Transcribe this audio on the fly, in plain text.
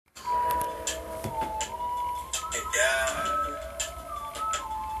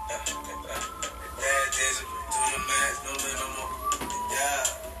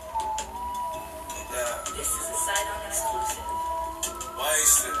This is a side-on exclusive.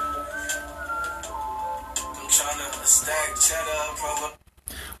 Wasted. I'm trying to stack cheddar.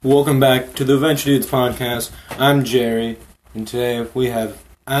 Welcome back to the Adventure Dudes podcast. I'm Jerry, and today we have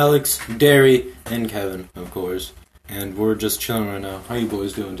Alex, Derry, and Kevin, of course. And we're just chilling right now. How you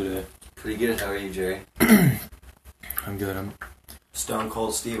boys doing today? Pretty good. How are you, Jerry? I'm good. I'm Stone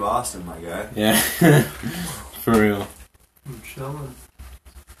Cold Steve Austin, my guy. Yeah, for real. I'm chilling.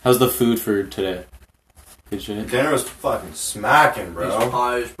 How's the food for today? Good shit. Dinner was fucking smacking, bro. These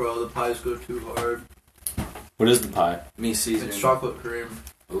pies, bro. The pies go too hard. What is the pie? Me, Caesar. It's chocolate cream.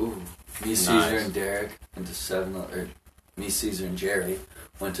 Ooh. Me, Caesar, Nice. and Derek went to me, Caesar, and Jerry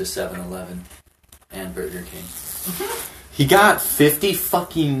went to 7-Eleven and Burger King. He got 50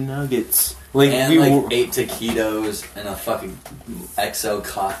 fucking nuggets. Like And we like were, 8 taquitos and a fucking XO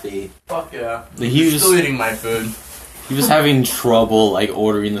coffee. Fuck yeah. He was Still eating my food. he was having trouble like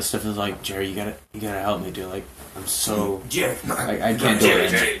ordering the stuff. He was like, Jerry, you gotta help me, dude. Like I'm so Jerry, I can't do it.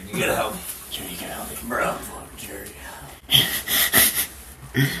 Jerry, you gotta help me. Jerry, you gotta help me. Bro, Jerry.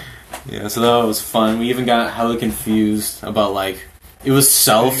 Yeah, so that was fun. We even got hella confused about like it was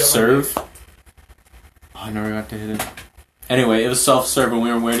self-serve. Oh, I never got to hit it. Anyway, it was self-serve, and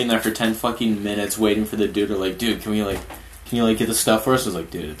we were waiting there for 10 fucking minutes, waiting for the dude to like, dude, can you get the stuff for us? I was like,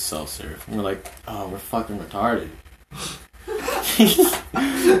 dude, it's self-serve. And we're like, oh, we're fucking retarded.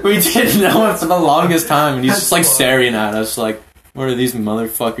 We didn't know it for the longest time, and he's just like staring at us, like, what are these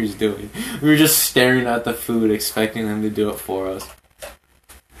motherfuckers doing? We were just staring at the food, expecting them to do it for us.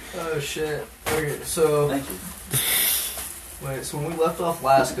 Oh shit. Okay, so Thank you. wait. So when we left off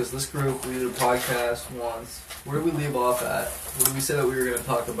last, because this group we did a podcast once. Where did we leave off at? What did we say that we were going to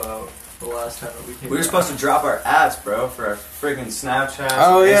talk about the last time that we came? We were supposed to drop our ads, bro, for our freaking Snapchat.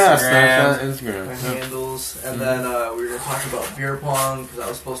 Oh yeah, Instagram. Instagram. our Yeah. handles, and then we were going to talk about beer pong because that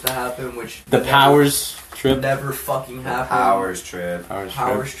was supposed to happen, which The Powers trip. never fucking happened. Powers trip.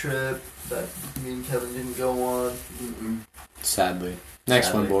 Powers trip that me and Kevin didn't go on. Sadly.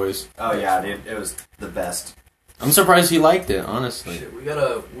 Next one, boys. Oh yeah, dude, it was the best. I'm surprised he liked it, honestly. Shit, we got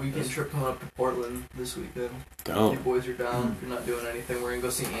a weekend trip coming up to Portland this weekend. Go. If you boys are down, if you're not doing anything, we're gonna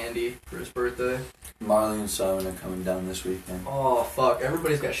go see Andy for his birthday. Marley and Simon are coming down this weekend. Oh fuck,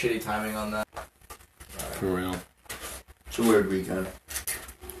 everybody's got shitty timing on that. For real. It's a weird weekend.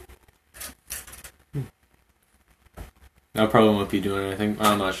 I probably won't be doing anything.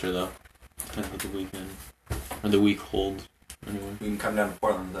 I'm not sure, though. Depends what the weekend or the week holds. Anyway. You can come down to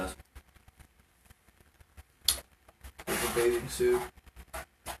Portland with us. With a bathing suit.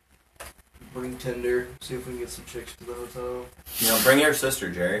 Bring Tinder, see if we can get some chicks to the hotel. You know, bring your sister,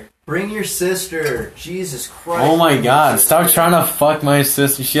 Jerry. Bring your sister! Jesus Christ. Oh my bring god, your stop sister. trying to fuck my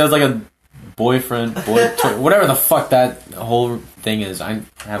sister. She has like a boyfriend, whatever the fuck that whole thing is. I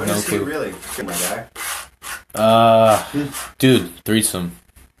have What no is he clue. really, my guy? Dude, threesome.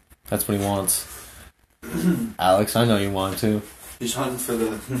 That's what he wants. Alex, I know you want to. He's hunting for the...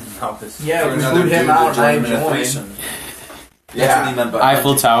 Yeah, for we another flew him dude out to and join I him in a joined. threesome. That's Yeah. what he meant by Eiffel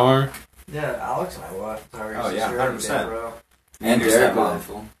hunting. Tower. Yeah, Alex and I watched. Oh, yeah, 100%. Bro. And Your Derek stepmom.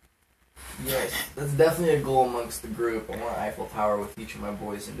 Eiffel. Yes, that's definitely a goal amongst the group. I want Eiffel Tower with each of my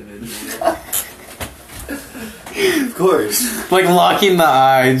boys individually. Of course. Like locking the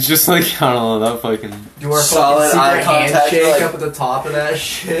eyes, just like, I don't know, that fucking... Do our Solid fucking eye secret contact, handshake like- up at the top of that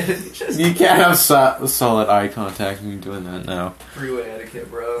shit. Just You can't have solid eye contact when you're doing that now. freeway etiquette,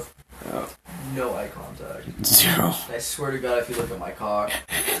 bro. Oh. No eye contact. Zero. I swear to God, if you look at my cock.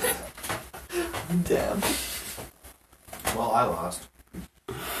 Damn. Well, I lost.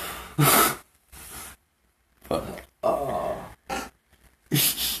 Oh.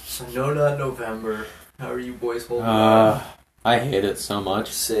 So no, not November. How are you boys holding up? I hate it so much.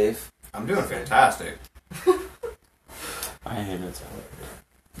 Safe. I'm doing fantastic. I hate it so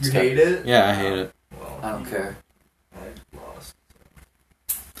much. You hate it? Yeah, I hate it. Well, I don't care. I lost.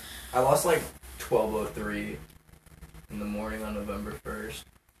 I lost like 12:03 in the morning on November 1st.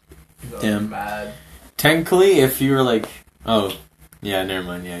 So I was Damn. mad. Technically, if you were like, oh, yeah, never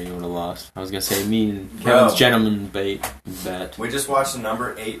mind. Yeah, you would have lost. I was gonna say me and Bro. Kevin's gentleman bet. We just watched the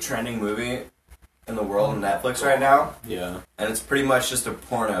number 8 trending movie in the world on Netflix right now, Yeah, and it's pretty much just a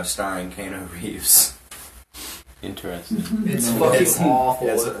porno starring Keanu Reeves. interesting. It's fucking awful.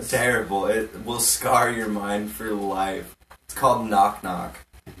 It's terrible. It will scar your mind for life. It's called Knock Knock.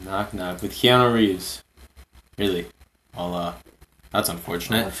 Knock knock with Keanu Reeves. Really? That's I'll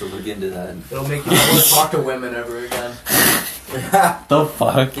unfortunate. have to look into that. It'll make you not want to talk to women ever again. The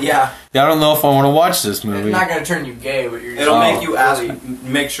fuck? Yeah. I don't know if I want to watch this It's movie. not gonna turn you gay, but you're. It'll make you ask, really-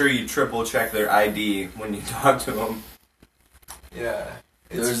 make sure you triple check their ID when you talk to them. Yeah.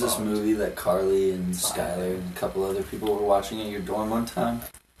 There was this movie that Carly and Skylar and a couple other people were watching at your dorm one time,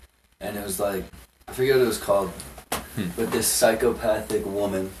 and it was like, I forget what it was called, but this psychopathic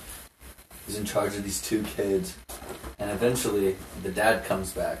woman is in charge of these two kids, and eventually the dad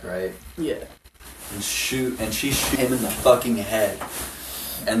comes back, right? Yeah. And she shoot him in the fucking head,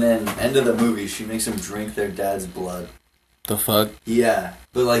 and then end of the movie she makes him drink their dad's blood. The fuck? Yeah,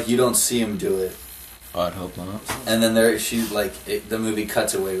 but like you don't see him do it. Oh, I'd hope not. And then the movie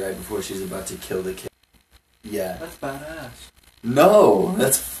cuts away right before she's about to kill the kid. Yeah. That's badass. No,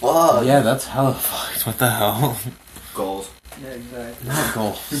 that's fucked. Yeah, that's hella fucked. What the hell? Goals. Yeah, exactly. Not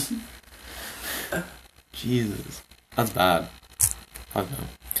goals. Jesus. That's bad. Fuck no.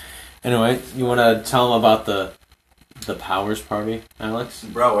 Anyway, you want to tell them about the Powers party, Alex?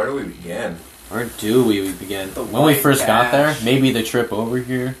 Bro, where do we begin? Where do we begin? The When we white first got there, cash. maybe the trip over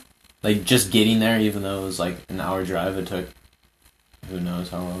here. Like, just getting there, even though it was like an hour drive, it took who knows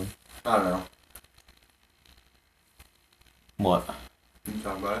how long. I don't know. What? Can you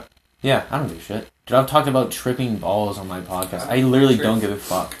talk about it? Yeah, I don't give a shit. Dude, I've talked about tripping balls on my podcast. I literally don't give a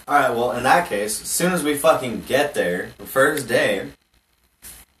fuck. Alright, well, in that case, as soon as we fucking get there, the first day,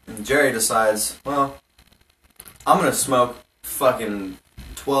 Jerry decides, well, I'm gonna smoke fucking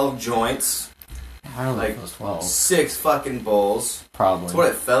 12 joints, I don't like think it was 12. 6 fucking bowls. Probably. That's what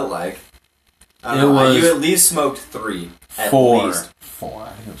it felt like. I It don't know, was you at least smoked 3. At 4. least. 4. I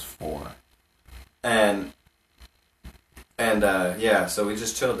think it was 4. And yeah, so we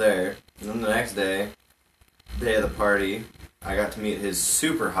just chilled there. And then the next day of the party, I got to meet his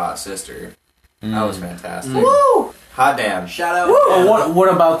super hot sister. That was fantastic. Woo! Hot damn. Shout out. Oh,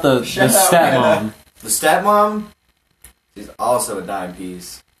 what about the Shout out, stepmom? The stepmom, she's also a dime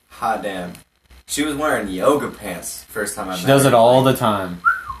piece. Hot damn. She was wearing yoga pants first time I met her. She does it all the time.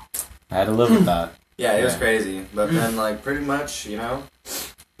 I had to live with that. Yeah, it was Yeah. crazy. But then, like, pretty much,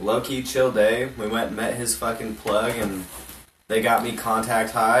 low-key chill day. We went and met his fucking plug, and they got me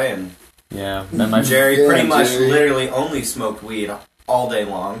contact high, and Yeah. Met my Jerry Yeah, pretty much Jerry. literally only smoked weed all day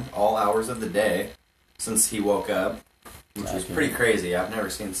long, all hours of the day, since he woke up, which was Exactly. pretty crazy. I've never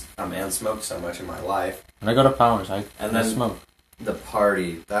seen a man smoke so much in my life. When I go to Powers, I then- smoke. The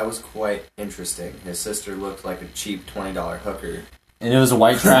party, that was quite interesting. His sister looked like a cheap $20 hooker. And it was a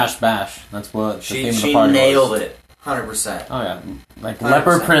white trash bash. That's what the theme of the She party nailed was. it, 100%. Oh yeah, like 100%.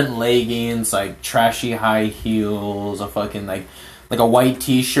 leopard print leggings, like trashy high heels, a fucking like a white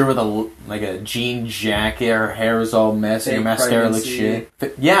T-shirt with a jean jacket. Her hair was all messy. Her Fake mascara looked pregnancy.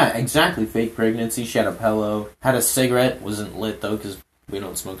 shit. Yeah, exactly. Fake pregnancy. She had a pillow. Had a cigarette. Wasn't lit though because we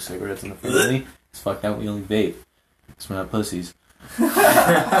don't smoke cigarettes in the family. It's fucked out. We only vape. Because we're not pussies.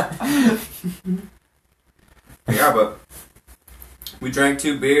 Yeah, but we drank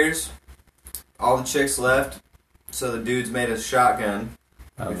 2 beers. All the chicks left, so the dudes made a shotgun.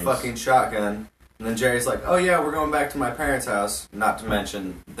 That We was- fucking shotgun. And then Jerry's like, oh yeah, we're going back to my parents' house. Not to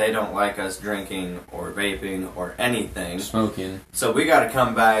mention, they don't like us drinking or vaping or anything. smoking. So we gotta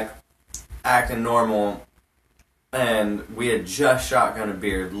come back acting normal. And we had just shotgun a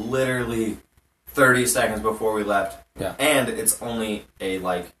beer literally 30 seconds before we left. Yeah. And it's only a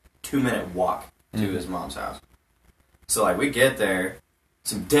 2-minute walk to his mom's house. So we get there,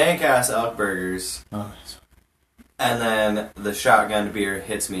 some dank ass elk burgers, Oh, and then the shotgun beer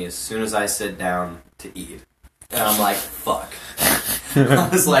hits me as soon as I sit down to eat. And I'm like, fuck. I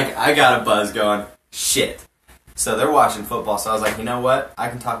was like, I got a buzz going. Shit. So they're watching football, so I was like, you know what? I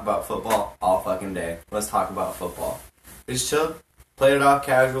can talk about football all fucking day. Let's talk about football. We just chilled, played it off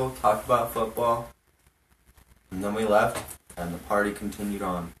casual, talked about football, and then we left, and the party continued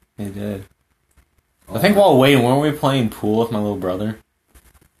on. they did. I think while waiting, weren't we playing pool with my little brother?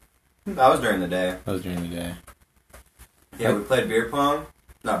 That was during the day. That was during the day. Yeah, we played beer pong.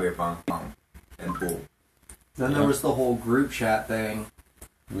 Not beer pong, and pool. Then there was the whole group chat thing.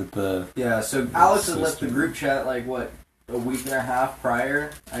 With the Yeah, so Alex had left the Sister. group chat a week and a half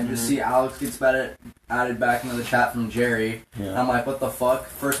prior. I just see Alex gets added back into the chat from Jerry. And yeah. I'm like, what the fuck?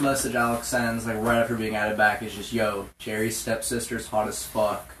 First message Alex sends, right after being added back, is just, yo, Jerry's stepsister's hot as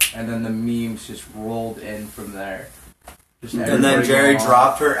fuck. And then the memes just rolled in from there. Just And then everybody Jerry going on.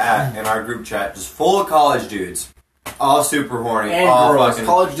 dropped her in our group chat, just full of college dudes. All super horny. And all girls. fucking...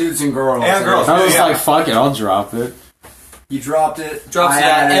 College dudes and girls. And girls. I was Yeah. like, fuck it, I'll drop it. You dropped it. Drops I it out.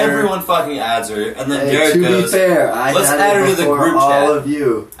 added her. Everyone fucking adds her. And then Hey, Derek to goes, be fair, I let's had add her it to the before group all chat. of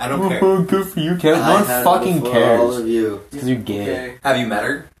you. I don't care. Oh, good for you, Kev. No I one had it fucking before all cares. of you. Because you're gay. Okay. Have you met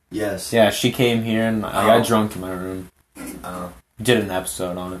her? Yes. Yeah, she came here and I Oh. got drunk in my room. We did an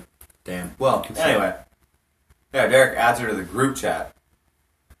episode on it. Damn. Well, anyway. Yeah, Derek adds her to the group chat.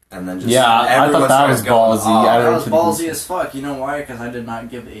 And then just I thought that was ballsy. That was ballsy as fuck. You know why? Because I did not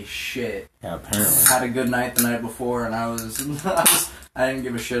give a shit. Yeah, apparently. I had a good night the night before, and I didn't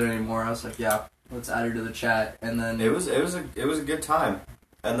give a shit anymore. I was like, yeah, let's add her to the chat. And then it was a good time.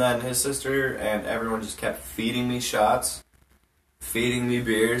 And then his sister and everyone just kept feeding me shots, feeding me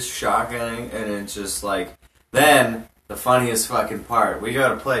beers, shotgunning, and it's just like, then the funniest fucking part, we go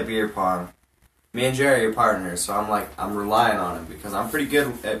to play beer pong. Me and Jerry are partners, so I'm relying on him because I'm pretty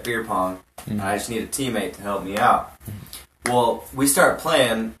good at beer pong. And I just need a teammate to help me out. Well, we start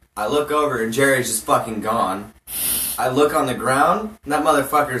playing, I look over and Jerry's just fucking gone. I look on the ground, and that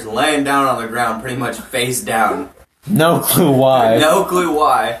motherfucker's laying down on the ground pretty much face down. No clue why. No clue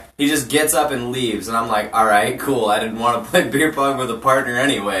why. He just gets up and leaves, and I'm like, alright, cool, I didn't want to play beer pong with a partner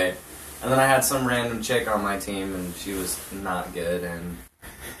anyway. And then I had some random chick on my team, and she was not good, and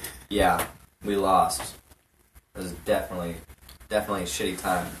yeah, we lost. It was definitely a shitty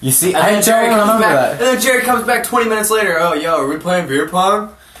time. You see, and I don't remember that. And then Jerry comes back 20 minutes later, oh, yo, are we playing beer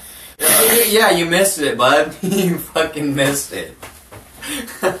pong? Yeah, you missed it, bud. You fucking missed it.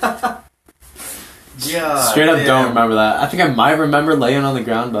 Yeah, straight up don't remember that. I think I might remember laying on the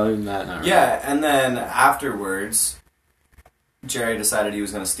ground, but other than that, not yeah, really. And then afterwards, Jerry decided he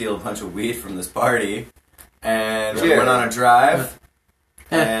was going to steal a bunch of weed from this party, and we went on a drive,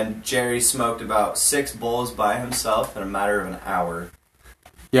 and Jerry smoked about 6 bowls by himself in a matter of an hour.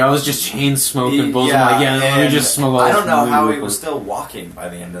 Yeah, I was just chain smoking bowls. Yeah, I'm like, let me just smoke all I this don't know how weed. he was still walking by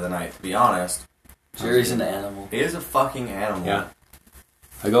the end of the night, to be honest. Jerry's an animal. He is a fucking animal. Yeah.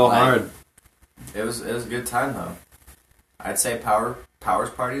 I go hard. It was a good time though. I'd say powers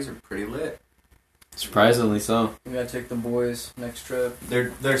parties are pretty lit. Surprisingly so. we gotta take the boys next trip.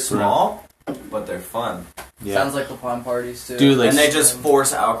 They're small, but they're fun. Yeah. Sounds like the pond parties too. Dude, like, And they just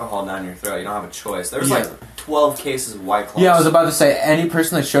force alcohol down your throat. You don't have a choice. There was like 12 cases of White Claws. Yeah, I was about to say, any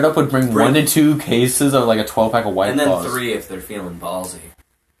person that showed up would bring 1 to 2 cases of like a 12-pack of White Claws. And then 3 if they're feeling ballsy.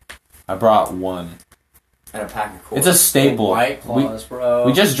 I brought 1. And a pack of Coors. It's a staple. White Claws, bro.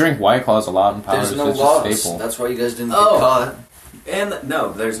 We just drink White Claws a lot in Powers. There's no it's laws. a staple. That's why you guys didn't get caught. And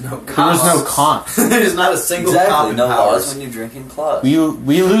no, there's no There cops. was no comps. There's not a single cop Exactly, in no Powers. laws when you're drinking claws. We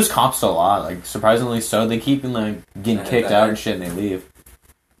lose comps a lot, like surprisingly so. They keep like getting Yeah, kicked that out hurt. and shit, and they leave.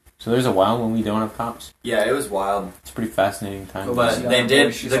 So there's a while when we don't have cops. Yeah, it was wild. It's a pretty fascinating time. But Yeah, they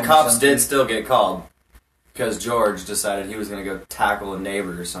did. she's The on cops something. did still get called because George decided he was gonna go tackle a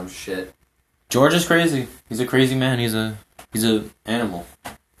neighbor or some shit. George is crazy. He's a crazy man. He's a animal.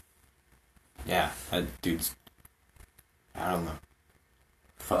 Yeah, that dude's. I don't know.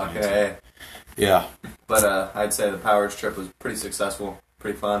 Fucking Okay. Yeah. But I'd say the Powers trip was pretty successful,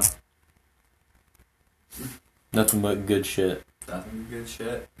 pretty fun. Nothing but good shit. Nothing good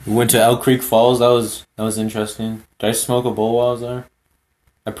shit. We went to Elk Creek Falls. That was interesting. Did I smoke a bowl while I was there?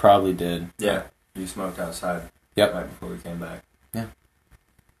 I probably did. Yeah, you smoked outside. Yep. Right before we came back.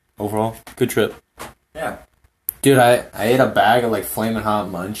 Overall, good trip. Yeah. Dude, I ate a bag of like flaming hot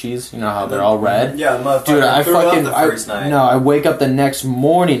munchies. You know how they're all red? Yeah, the motherfucker Dude, I threw fucking up the first night. No, I wake up the next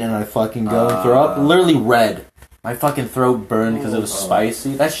morning and I fucking go and throw up. Literally red. My fucking throat burned because it was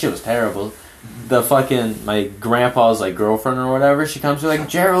spicy. That shit was terrible. The fucking my grandpa's like girlfriend or whatever. She comes to like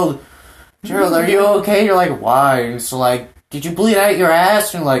Gerald, are you okay? You're like, why? And it's like, did you bleed out your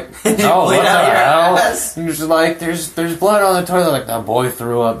ass? And you're like, no, what the hell? And you're just like, there's blood on the toilet. Like that boy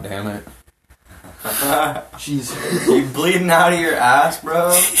threw up. Damn it. Jeez. You bleeding out of your ass,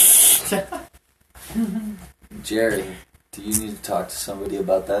 bro? Jerry, do you need to talk to somebody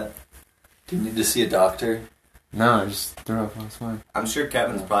about that? Do you need to see a doctor? No, I just threw up. That's fine. I'm sure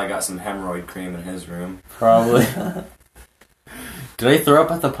Kevin's probably got some hemorrhoid cream in his room. Probably. Did I throw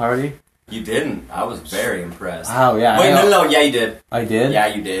up at the party? You didn't. I was very impressed. Oh yeah. Wait, no, yeah, you did. I did. Yeah,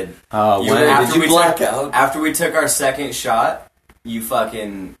 you did. Oh, You when? were- Did you black out? After we took our second shot, you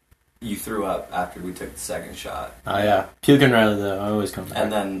threw up after we took the second shot. Oh yeah. Puking rather though. I always come back.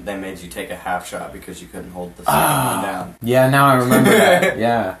 And then they made you take a half shot because you couldn't hold the second one down. Yeah, now I remember that.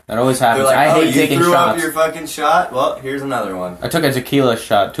 Yeah, that always They're happens. like, I hate you taking threw shots. up your fucking shot? Well, here's another one. I took a tequila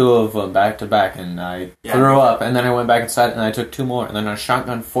shot, 2 of them back to back, and I threw up. And then I went back inside and I took 2 more, and then I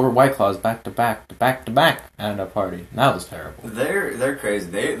shotgunned 4 White Claws back to back to back to back at a party. That was terrible. They're crazy.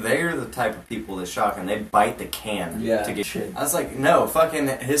 They're the type of people that shotgun. They bite the can to get shit. I was like, no, fucking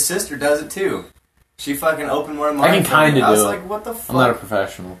his sister does it too. She fucking opened one of mine. I can kind of I was do it. like, what the fuck? I'm not a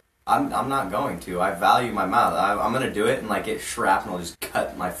professional. I'm not going to. I value my mouth. I'm gonna do it and like get shrapnel just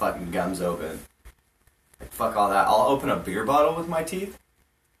cut my fucking gums open. Like fuck all that. I'll open a beer bottle with my teeth,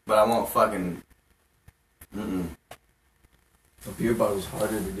 but I won't fucking. A beer bottle's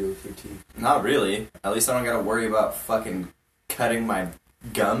harder to do with your teeth. Not really. At least I don't gotta worry about fucking cutting my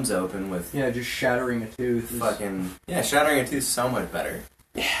gums open with Yeah, just shattering a tooth. fucking... Yeah, shattering a tooth is so much better.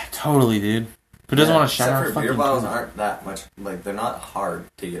 Yeah, totally, dude. Who doesn't want to shatter a Except for fucking beer bottles tooth? aren't that much... Like, they're not hard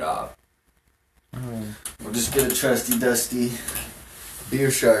to get off. We'll just get a trusty dusty beer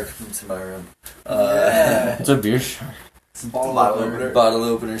shark into my room. Yeah. It's a beer shark. It's a bottle opener. Bottle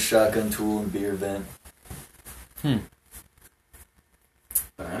opener, shotgun tool, and beer vent.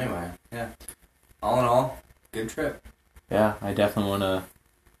 But anyway, yeah. All in all, good trip. Yeah, I definitely want to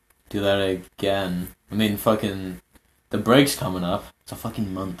do that again. I mean, fucking... The break's coming up. It's a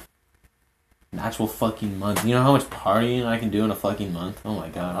fucking month. An actual fucking month. You know how much partying I can do in a fucking month? Oh my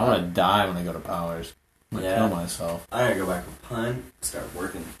god. I want to die when I go to Powers. I'm going to kill myself. I'm gonna go back and punt, start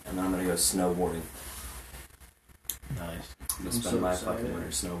working, and then I'm gonna go snowboarding. Nice. I'm gonna I'm spend so my excited. fucking winter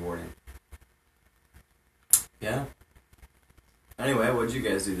snowboarding. Yeah. Anyway, what'd you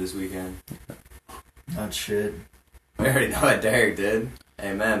guys do this weekend? Not shit. We already know what Derek did.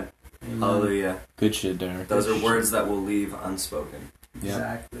 Amen. Hallelujah. Good shit, Derek. Those Good are shit. words that will leave unspoken. Yeah.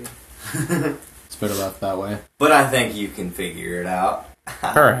 Exactly. It's better left that way. But I think you can figure it out.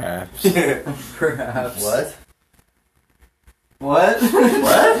 Perhaps. Perhaps. What? What?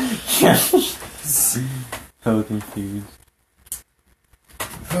 So confused.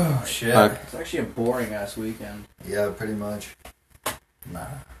 Oh, shit. Fuck. It's actually a boring ass weekend. Yeah, pretty much. Nah.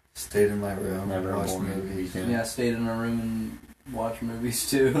 Stayed in my room. Never a watched boring movies. weekend. Yeah, I stayed in my room and watched movies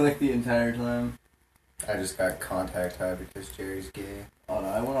too, like the entire time. I just got contact high because Jerry's gay. Oh no,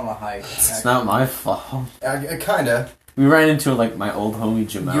 I went on a hike. It's not my fault. Kinda. We ran into, like, my old homie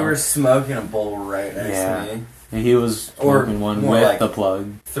Jamal. You were smoking a bowl right next Yeah. to me. And he was Or smoking one more with like- the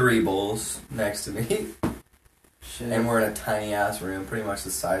plug. 3 bowls next to me. Shit. And we're in a tiny ass room, pretty much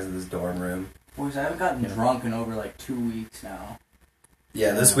the size of this dorm room. Boys, I haven't gotten Yeah. drunk in over like 2 weeks now.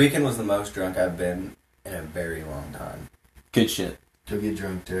 Yeah, this Yeah. weekend was the most drunk I've been in a very long time. Good shit. Go get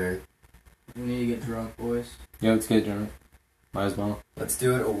drunk, Derek. We need to get drunk, boys. Yo, let's get drunk. Might as well. Let's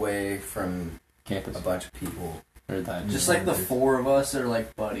do it away from Campus. a bunch of people. Or that. Just like the 4 of us are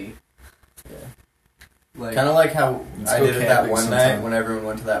like buddy. Yeah. Like, Kind of like how Let's I go did it that camping one sometime. night when everyone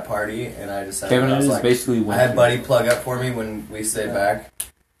went to that party, and I decided Kevin I was is like, basically I winter. had Buddy plug up for me when we stayed Yeah. back.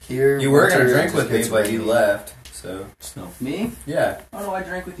 Here, You were gonna winter drink just with me, gets but you rainy. left. So Snow. me? yeah, Oh no, I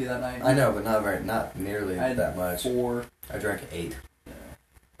drank with you that night. I know, but not nearly I had that much. 4. I drank 8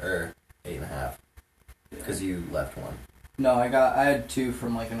 Yeah. or 8.5 because you left one. No, I had 2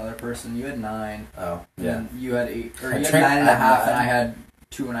 from like another person. You had 9. Oh And yeah, then you had 8, or I you had drank- 9.5, and I- I had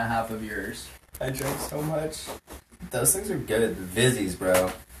 2.5 of yours. I drank so much. Those things are good. Vizzies,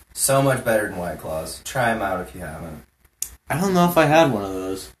 bro. So much better than White Claws. Try them out if you haven't. I don't know if I had one of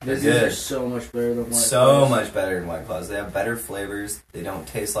those. They're These good. are so much better than White So Claws. much better than White Claws. They have better flavors. They don't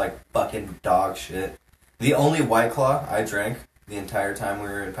taste like fucking dog shit. The only White Claw I drank the entire time we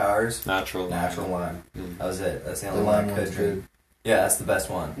were in Powers, Natural. natural lime. Mm. That was it. That's the The only one lime I could one's drink. good. Yeah, that's the best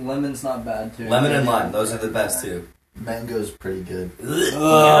one. Lemon's not bad too. Lemon and lime. Those are the best too. Mango's pretty good.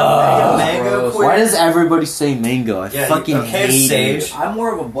 Ugh. Mango Gross. Why does everybody say mango? I Yeah, fucking okay, hate Sage. it. I'm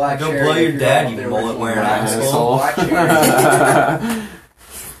more of a black Go cherry. blow your if you're dad, talking you about the mullet-wearing original black asshole. Black cherry.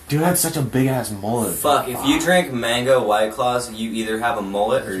 Dude had such a big ass mullet. Fuck, if you drink mango White Claws, you either have a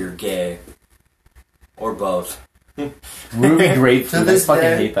mullet or you're gay. Or both. Ruby grapefruit. To I this fucking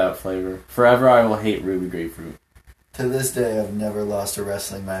day- hate that flavor. Forever I will hate ruby grapefruit. To this day, I've never lost a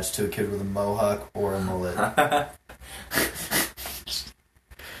wrestling match to a kid with a mohawk or a mullet.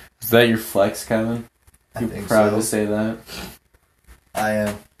 Is that your flex, Kevin? I You're think proud so. to say that? I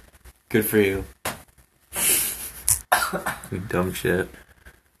am. Good for you. You dumb shit.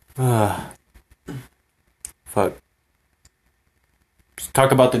 Fuck. Let's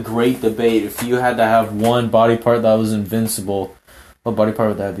talk about the great debate. If you had to have one body part that was invincible, what body part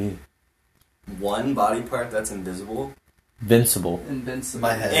would that be? One body part that's invisible? Invincible. Invincible.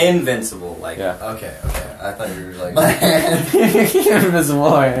 My head. Invincible. Like, Yeah. okay. I thought you were like, My hand. Invisible,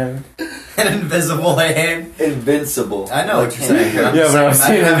 I am. an invisible hand. Invincible. I know what you're saying. I'm Yeah, just but I was saying,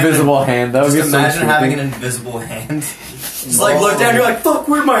 saying imagine having invisible hand. That would Just be so imagine having an stupid. invisible hand. Just like look down, you're like, fuck,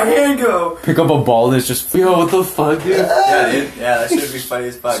 where'd my hand go? Pick up a ball that's just, yo, what the fuck, dude? Yeah, dude. Yeah, that should be funny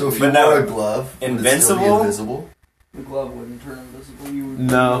as fuck. So if you but wore a no, glove, would it still be Invincible? invisible? The glove wouldn't turn invisible. You would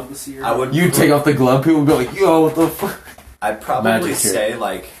No. be able to see your I would. You take off the glove, people would be like, yo, what the fuck? I'd probably Magic trick. say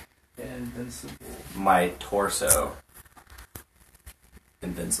like Invincible. my torso.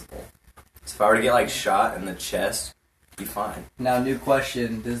 Invincible. So if I were to get like shot in the chest, be fine. Now, new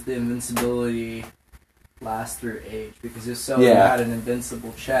question: does the invincibility last through age, because if so, you had an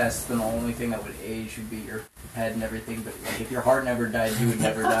invincible chest, then the only thing that would age would be your head and everything. But like, if your heart never died, you would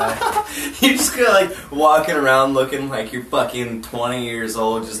never die. You just go like walking around looking like you're fucking 20 years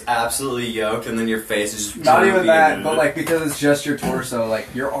old, just absolutely yoked, and then your face is just not even that, but like because it's just your torso,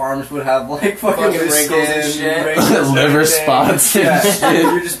 like your arms would have like fucking wrinkles and shit, liver spots and shit.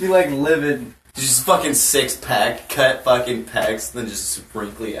 You'd just be like livid. Just fucking 6-pack, cut fucking pecs, then just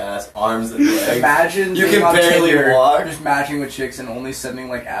wrinkly ass arms and legs. Imagine you can barely walk. Just matching with chicks and only sending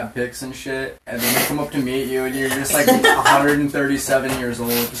like ab pics and shit, and then they come up to meet you and you're just like 137 years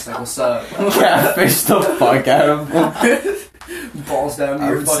old, just like, what's up? Yeah, face the fuck out of them. Balls down to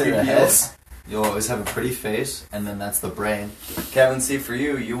your fucking heels. You'll always have a pretty face, and then that's the brain. Kevin, see, for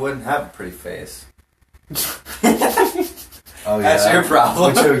you, you wouldn't have a pretty face. Oh yeah, that's your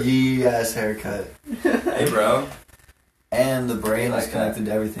problem. With your yee ass haircut. Hey, bro. And the brain is connected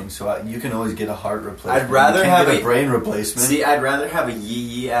to everything, so you can always get a heart replacement. I'd rather have a brain replacement. See, I'd rather have a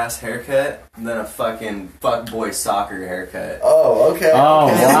yee ass haircut than a fucking fuckboy soccer haircut. Oh, okay. Oh,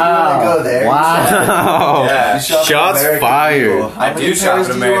 okay. wow. You go there. Wow. Yeah. Shots fired. I do shop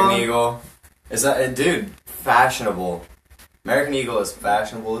at American Eagle. Is that, dude, fashionable. American Eagle is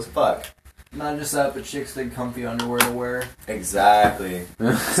fashionable as fuck. Not just that, but chicks dig comfy underwear to wear. Exactly.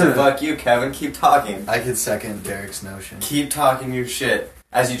 So fuck you, Kevin. Keep talking. I could second Derek's notion. Keep talking your shit.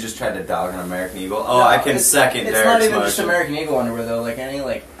 As you just tried to dog on American Eagle. Oh, no, I can second Derek's motion. It's not even just American Eagle underwear, though. Like, any,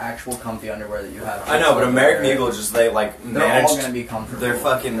 like, actual comfy underwear that you have. I know, but American Eagle just, they, like, they're all gonna be comfortable. They're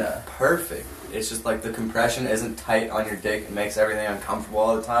fucking perfect. It's just, like, the compression isn't tight on your dick. It makes everything uncomfortable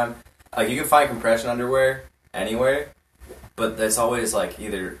all the time. Like, you can find compression underwear anywhere, but it's always, like,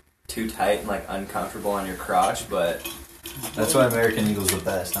 either too tight and like uncomfortable on your crotch, but that's why American Eagle's the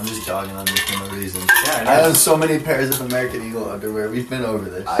best. I'm just dogging on you for no reason. Yeah, I own so many pairs of American Eagle underwear. We've been over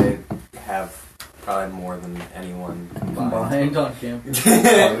this. I have probably more than anyone combined on campus.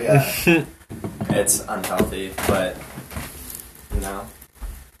 Oh yeah. It's unhealthy, but you know,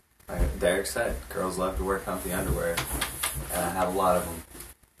 like Derek said, girls love to wear comfy underwear, and I have a lot of them.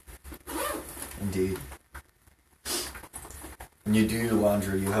 Indeed. When you do your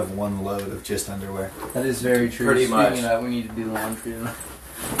laundry, you have one load of just underwear. That is very true. Pretty much. Speaking of that, we need to do laundry.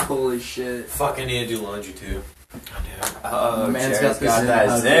 Holy shit. Fucking need to do laundry too. Oh, man's Jared's got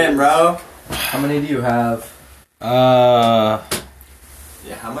that zen, bro. How many do you have? Yeah,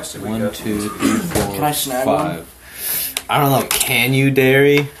 how much did we go 1, 2, 3, 4, Can I snag 5. I don't know. Can you,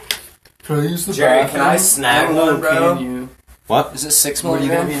 Derry? Can I use the Jerry, bathroom? can I snag one, bro? Can you? What? Is it 6 Are you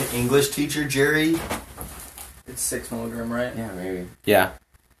milligram? gonna be an English teacher, Jerry? It's 6 milligram, right? Yeah, maybe. Yeah.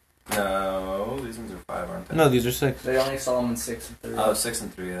 No, these ones are 5, aren't they? No, these are 6. They only sell them in 6 and 3. Oh, 6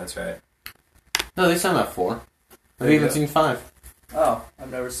 and 3, that's right. No, they sell them at 4. I've you even go. seen 5. Oh, I've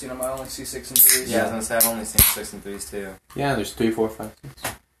never seen them. I only see 6 and 3. Yeah, I was gonna say I've only seen 6 and 3s too. Yeah, there's 3, 4, 5,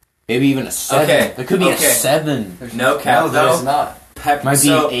 6. Maybe even a 7. Okay, There could be a okay. 7. No cap, No, though. there's not. Might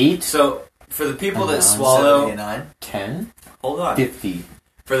be 8. So, for the people that 9, swallow... 79. 10. Hold on. 50.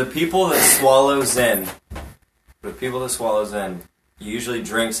 For the people that swallow Zen, you usually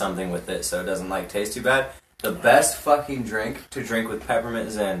drink something with it so it doesn't like taste too bad. The best fucking drink to drink with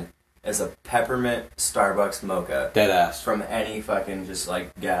peppermint Zen is a peppermint Starbucks mocha. Dead ass. From any fucking just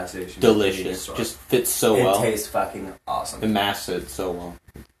like gas station. Delicious. Just fits so well. It tastes fucking awesome. It masks it so well.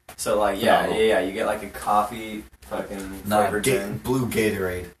 So like yeah, you get like a coffee fucking flavored Zen. Blue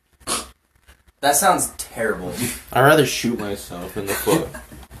Gatorade. That sounds terrible. I'd rather shoot myself in the foot.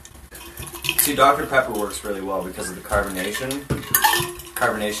 See, Dr. Pepper works really well because of the carbonation.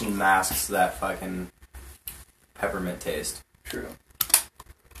 Carbonation masks that fucking peppermint taste. True.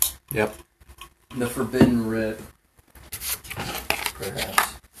 Yep. The Forbidden Rip.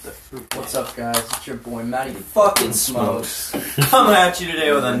 Perhaps. What's up, guys? It's your boy Matty fucking Smokes. Coming at you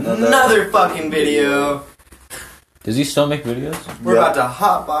today with another fucking video. Does he still make videos? We're about to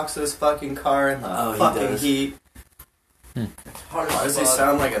hotbox this fucking car in the he fucking does. heat. Hard Why does he as fuck.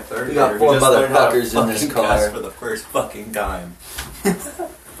 sound like a third We got grader 4 who just learned how to motherfuckers in this fucking car. cuss for the first fucking time?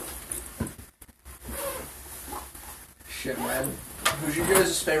 Shit, man. Who's your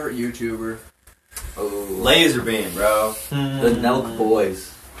guys' favorite YouTuber? Oh. Laser beam, bro. The Nelk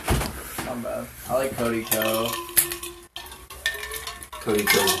Boys. Not bad. I like Cody Co. Cody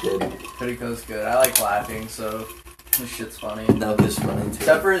Co's good. Cody Co's good. I like laughing, so this shit's funny. Nelk is funny too.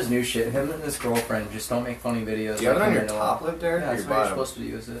 Except for his new shit. Him and his girlfriend just don't make funny videos. Do you have it like on your him and top lip, Derek? Yeah, or that's your how you're bottom? supposed to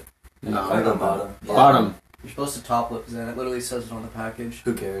use it. No, On the bottom. Yeah. Bottom. You're supposed to top lip Zen. It literally says it on the package.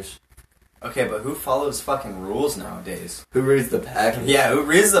 Who cares? Okay, but who follows fucking rules nowadays? Who reads the package? Yeah, who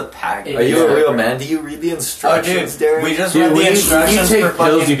reads the package? Are you a real man? Do you read the instructions, Derek? We just Dude, read when the you instructions take for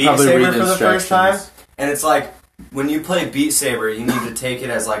pills, fucking you Beat probably Saber read the for the first time, instructions. And it's like, when you play Beat Saber, you need to take it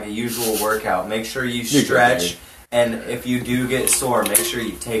as like a usual workout. Make sure you stretch, and if you do get sore, make sure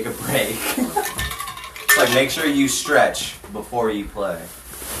you take a break. Like, make sure you stretch before you play.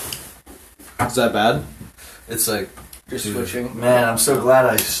 Is that bad? It's like, Just switching. man, I'm so glad I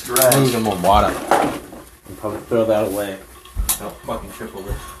I need stretched. some more water. I'll probably throw that away. I'll fucking triple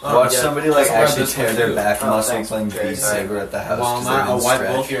this. Watch somebody like That's actually what tear their back Oh, muscle thanks, playing Jerry. Beat Saber at the house. Well, 'cause I'll they wipe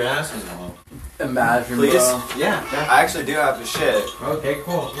didn't both stretch. your asses off. Imagine, Please? bro. Yeah. I actually do have to shit. Okay,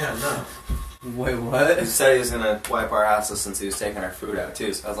 cool. Yeah, no. Wait, He what? said he was gonna wipe our asses since he was taking our food out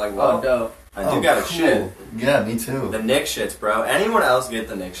too. So I was like, well, Oh, dope. I do gotta cool. shit. Yeah, me too. The Nick shits, bro. Anyone else get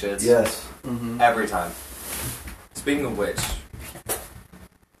the Nick shits? Yes. Mm-hmm. Every time. Speaking of which,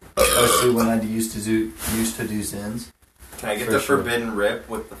 Especially when I used to do Zins. can I get For the sure. forbidden rip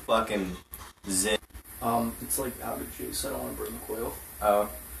with the fucking zin? It's like out of juice. I don't want to burn the coil. Oh,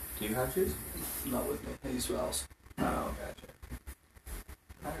 do you have juice? Not with me. I use Wells. Oh, gotcha.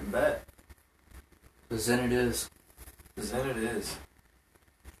 I bet. The Zen it is. Zen it is.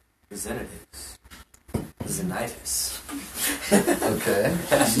 Zen it is. Zenitis. Okay.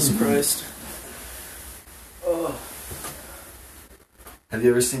 Jesus Christ. Oh. Have you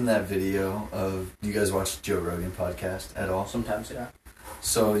ever seen that video of? Do you guys watch Joe Rogan podcast at all? Sometimes, yeah.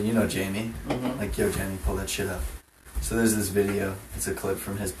 So you know Jamie, Mm-hmm. like yo Jamie, pull that shit up. So there's this video. It's a clip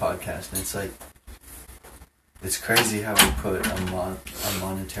from his podcast, and it's like, it's crazy how we put a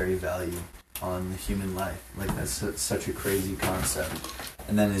monetary value on the human life. Like that's such a crazy concept.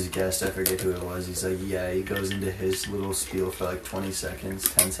 And then his guest, I forget who it was. He's like, yeah, he goes into his little spiel for like 20 seconds,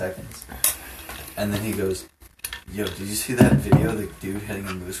 10 seconds, and then he goes, yo, did you see that video of the dude hitting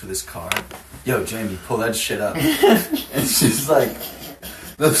a moose with his car? Yo, Jamie, pull that shit up. It's just like,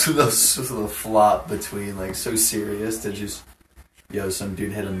 those little flop between like so serious to just, yo, some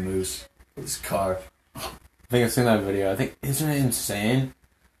dude hit a moose with his car. I think I've seen that video. I think, isn't it insane?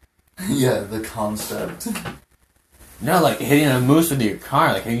 Yeah, the concept. No, like hitting a moose with your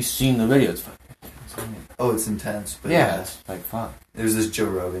car. Like, have you seen the video? It's fucking insane. Oh, it's intense. But Yeah, it's like fuck. There's this Joe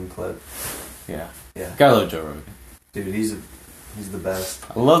Rogan clip. Yeah. Yeah. Gotta love Joe Rogan. Dude, he's the best.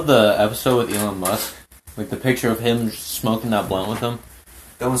 I love the episode with Elon Musk. Like the picture of him smoking that blunt with him.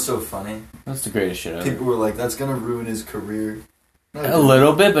 That was so funny. That's the greatest shit ever. People were like, that's gonna ruin his career. No, it A didn't.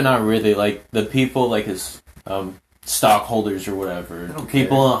 little bit, but not really. Like the people, like his stockholders or whatever. They don't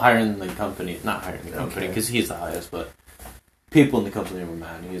People hiring the company, not hiring the They don't company care. because he's the highest, but people in the company were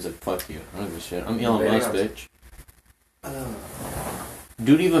mad. And he was like, "Fuck you, I don't give a shit. I'm Elon Very Musk, nice. bitch."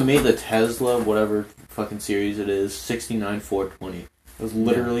 Dude even made the Tesla, whatever fucking series it is, 69,420. It was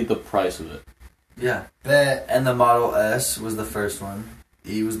literally the price of it. Yeah. And the Model S was the first one.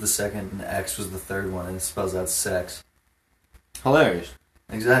 E was the second, and X was the third one, and it spells out sex. Hilarious.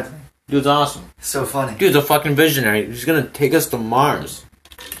 Exactly. Dude's awesome. So funny. Dude's a fucking visionary. He's gonna take us to Mars.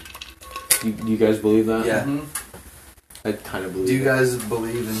 You guys believe that? Yeah. Mm-hmm. I kind of believe Do you it. guys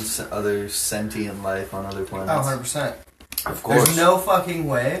believe in other sentient life on other planets? Oh, 100%. Of course. There's no fucking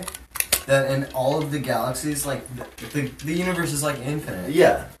way that in all of the galaxies, like, the universe is, like, infinite.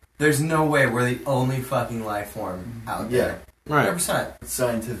 Yeah. There's no way we're the only fucking life form out there. Right. 100%. It's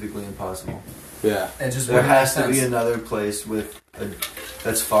scientifically impossible. Yeah. It just There wouldn't has make to be sense. another place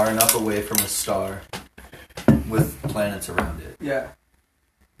that's far enough away from a star with planets around it, Yeah.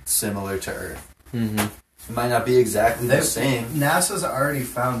 similar to Earth. Mm-hmm. It might not be exactly the same, NASA's already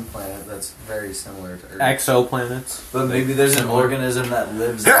found a planet that's very similar to Earth. Exoplanets. but maybe there's an Similar. organism that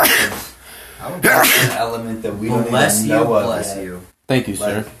lives in I would an element that we don't bless even you, know of bless yet. you. Thank you,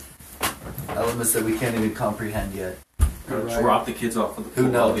 Like, sir. Elements that we can't even comprehend yet. Right. Drop the kids off with the Who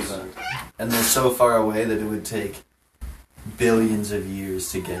pool. I'll be knows? back. And they're so far away that it would take billions of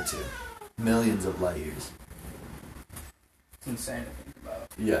years to get to. Millions of light years. It's insane to think about.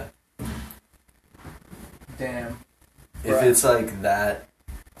 Yeah. Damn. If Right. it's like that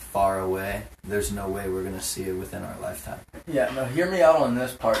far away, there's no way we're gonna see it within our lifetime. Yeah, no, hear me out on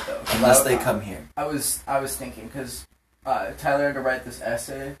this part, though. 'cause Unless I- they come here. I was thinking, because Tyler had to write this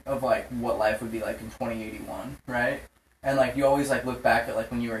essay of, like, what life would be like in 2081, right? And, like, you always, like, look back at,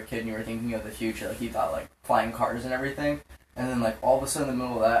 like, when you were a kid and you were thinking of the future, like, you thought, like, flying cars and everything. And then, like, all of a sudden in the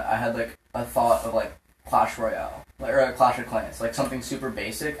middle of that, I had, like, a thought of, like, Clash Royale. Like, or a Clash of Clans. Like, something super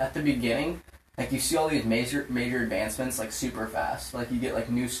basic. At the beginning, like, you see all these major advancements, like, super fast. Like, you get, like,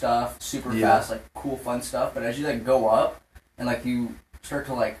 new stuff, super Yeah. fast, like, cool, fun stuff. But as you, like, go up and, like, you start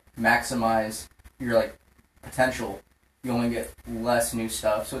to, like, maximize your, like, potential, you only get less new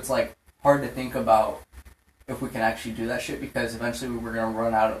stuff. So it's, like, hard to think about if we can actually do that shit, because eventually we're going to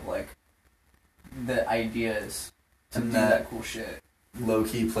run out of, like, the ideas to And do that- that cool shit. low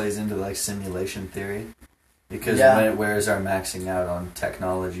key plays into like simulation theory, because Yeah. where is our maxing out on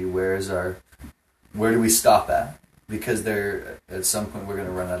technology? Where do we stop at? Because at some point we're gonna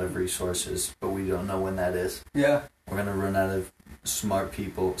run out of resources, but we don't know when that is. Yeah. We're gonna run out of smart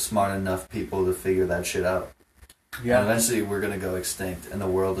enough people to figure that shit out. And Yeah. eventually we're gonna go extinct, and the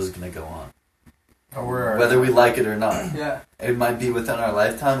world is gonna go on, Oh, we're whether we like it or not. Yeah. It might be within our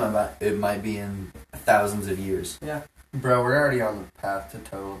lifetime. It might be in thousands of years. Yeah. Bro, we're already on the path to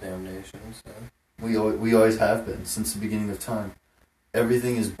total damnation. So We always have been since the beginning of time.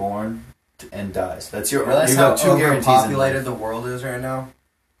 Everything is born and dies. That's your. realize You how have two guarantees in overpopulated life. the world is right now.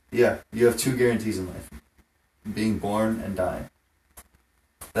 Yeah, you have two guarantees in life: being born and dying.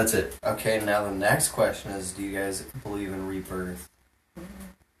 That's it. Okay, now the next question is: do you guys believe in rebirth?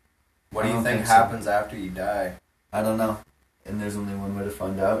 What do I you don't think think so. happens after you die? I don't know, and there's only one way to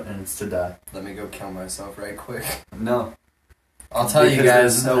find out, and it's to die. Let me go kill myself right quick. No, I'll tell you Because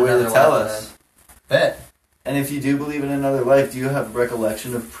guys. there's no way to another tell life, us. man. Bet. And if you do believe in another life, do you have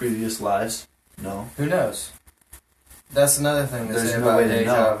recollection of previous lives? No. Who knows? That's another thing to There's say no about way to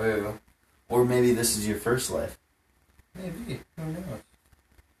deja know. vu. Or maybe this is your first life. Maybe. Who knows?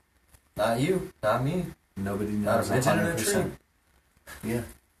 Not you. Not me. Nobody Not knows a midget in a 100%. Yeah.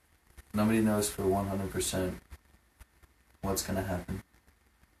 Nobody knows for 100% what's going to happen.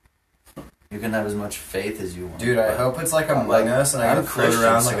 You can have as much faith as you want. Dude, I but hope it's like Among like, Us and I I'm get to float Christian,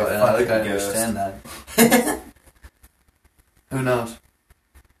 around like so a and I fucking think I ghost. understand that. Who knows?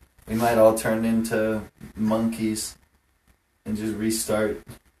 We might all turn into monkeys and just restart.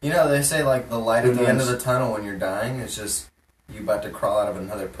 You know, they say like the light Who at the end of knows? the tunnel when you're dying is just you about to crawl out of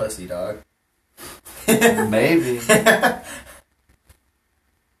another pussy, dog. Maybe.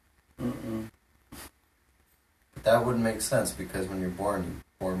 Mm-mm. But that wouldn't make sense because when you're born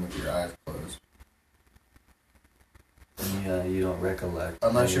with your eyes closed. Yeah, you don't recollect.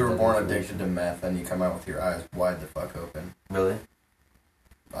 Unless any you of were that born information. addicted to meth, then you come out with your eyes wide the fuck open. Really?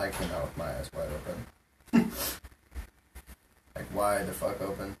 I came out with my eyes wide open. Like wide the fuck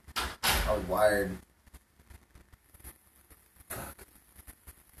open. I was wired.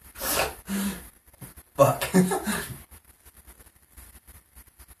 Fuck.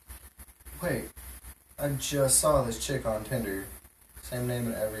 Wait, I just saw this chick on Tinder. Same name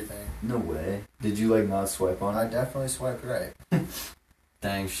and everything. No way. Did you like not swipe on I her? definitely swiped right.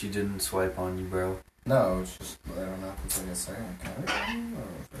 Dang, she didn't swipe on you, bro. No, it's just, I don't know if it's like a certain kind. I don't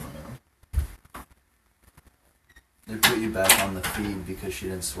know. They put you back on the feed because she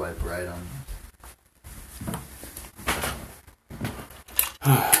didn't swipe right on you.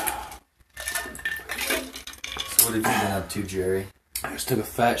 So what have you been up to, Jerry? I just took a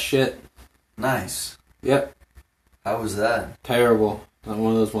fat shit. Nice. Yep. How was that? Terrible. Not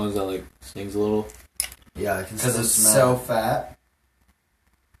one of those ones that like stings a little. Yeah, I can Because still it's smell. so fat.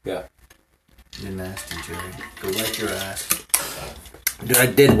 Yeah. You're nasty, Jerry. Go wipe your ass. Dude, I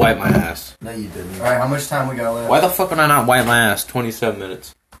did wipe my ass. No, you didn't. Alright, how much time we got left? Why the fuck would I not wipe my ass? 27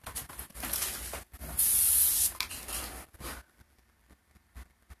 minutes.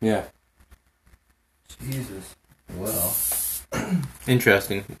 Yeah. Jesus. Well,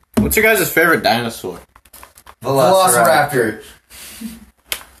 Interesting. What's your guys' favorite dinosaur? Velociraptor.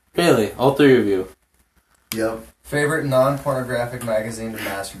 Really? All three of you. Yep. Favorite non-pornographic magazine to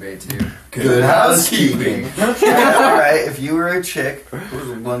masturbate to? Good housekeeping. Alright, if you were a chick, who's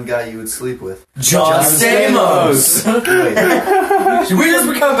the one guy you would sleep with? John Stamos. Wait. Should we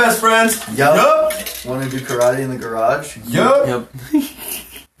just become best friends? Yup. Want to do karate in the garage? Yup. Yep.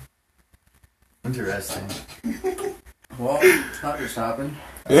 Interesting. Well, it's not just stopping.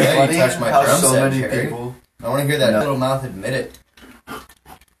 Yeah, Funny you touched my how drum so set, many Jerry. people. I want to hear that No. little mouth admit it.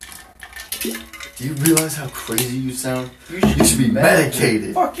 Do you realize how crazy you sound? You should be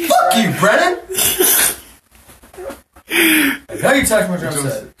medicated. Fuck you, Fuck you, Brennan! I know you touched my drum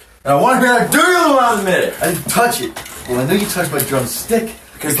set. And I want to hear that dirty little mouth admit it. I didn't touch it. Well, I know you touched my drumstick.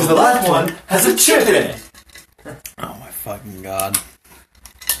 Because the left one has a chip in it. Oh my fucking god.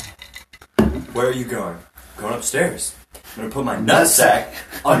 Where are you going? Going upstairs. I'm gonna put my nutsack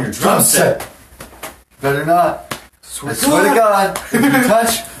on your drum set. Better not. I swear to God, if you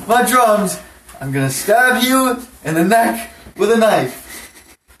touch my drums, I'm gonna stab you in the neck with a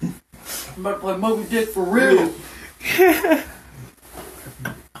knife. I'm about to play Moby Dick for real.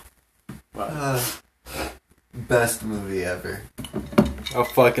 Best movie ever. Oh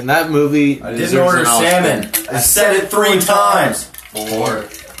fucking that movie. I didn't order salmon. I said it 3 times. 4.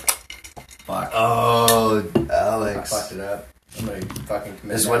 Fuck. Oh, I Alex. fucked it up. I'm gonna fucking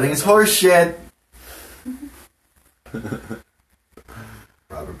commit. This wedding is horse shit.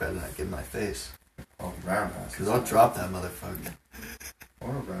 Robert better not get in my face. Oh, roundhouse. Because I'll drop that motherfucker.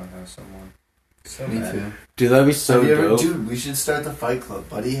 Or roundhouse someone. So Me bad. too. Dude, that'd be so Have you ever, dope. dude, we should start the fight club.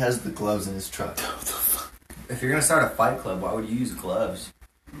 Buddy has the gloves in his truck. If you're gonna start a fight club, why would you use gloves?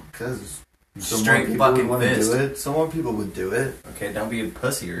 Because Straight people fucking would want to fist. do it. Some more people would do it. Okay, don't be a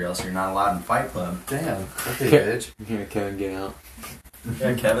pussy or else you're not allowed in fight club. Damn. Okay, Okay. bitch. Here, Kevin, get out.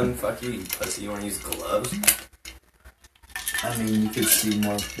 Yeah, Kevin, fuck you pussy. You wanna use gloves? I mean, you could see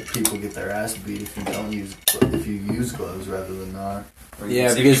more people get their ass beat if you use gloves rather than not. Or you Yeah,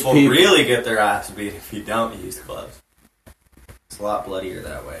 can see because people people- really get their ass beat if you don't use gloves. It's a lot bloodier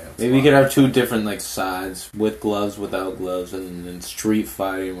that way. Maybe you could have two different like sides, with gloves, without gloves, and then street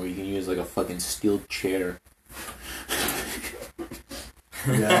fighting where you can use like a fucking steel chair.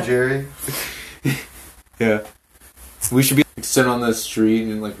 Yeah, Jerry? Yeah. We should be sit on the street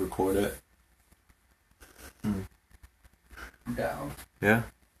and like record it. Down. Yeah.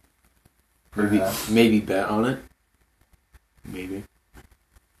 Perhaps. Maybe bet on it. Maybe.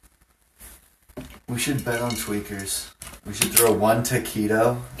 We should bet on tweakers. We should throw one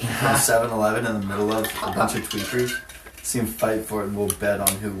taquito from 7-Eleven in the middle of a bunch of tweakers. See them fight for it and we'll bet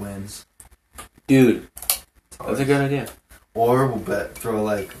on who wins. Dude, that's a good idea. Or we'll throw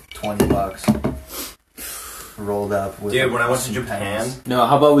like $20 rolled up with. Dude, when I went to some Japan, pens. No,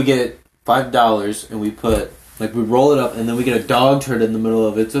 how about we get $5 and we put like we roll it up and then we get a dog turd in the middle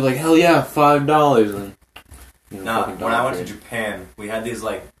of it. So like hell yeah, $5 and no, fucking when I dog went to turd. Japan, we had these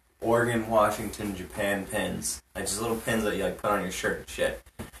like Oregon, Washington, Japan pins, like just little pins that you like put on your shirt and shit.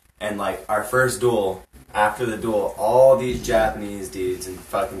 And like our first duel, after the duel, all these Japanese dudes and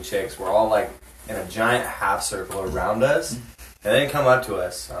fucking chicks were all like in a giant half circle around us. And they didn't come up to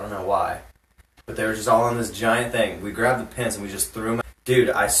us. I don't know why, but they were just all on this giant thing. We grabbed the pins and we just threw them.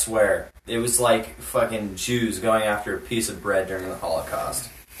 Dude, I swear, it was like fucking Jews going after a piece of bread during the Holocaust.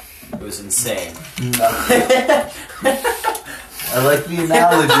 It was insane. I like the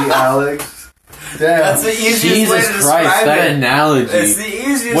analogy, Alex. Damn. That's the easiest way Jesus to Christ, describe that it. analogy. It's the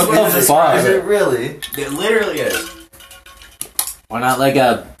easiest What way the to describe Is fuck? it really? It literally is. Why not like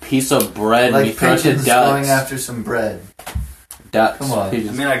a piece of bread and you Like crush it pigeons going ducks? after some bread. Ducks. Come on.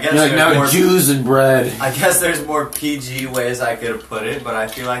 Pigeons. I mean, I guess You're like, there's no, more. Jews and bread. I guess there's more PG ways I could have put it, but I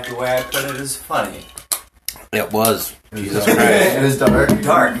feel like the way I put it is funny. It was. Jesus It Christ. was dark.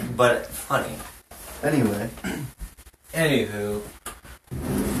 Dark, but funny. Anyway. Anywho.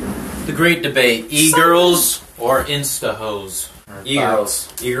 The great debate. E-girls or Insta-hoes?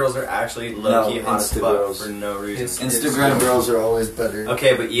 E-girls. E-girls are actually low-key No, hot as Insta fuck girls. for no reason. Instagram girls are always better.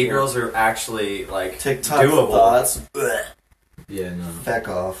 Okay, but e-girls are actually, like, TikTok doable. thoughts. Blech. Yeah, no. Feck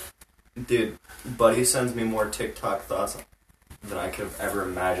off. Dude, Buddy sends me more TikTok thoughts than I could have ever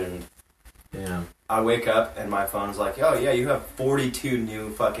imagined. Yeah. I wake up and my phone's like, oh yeah, you have 42 new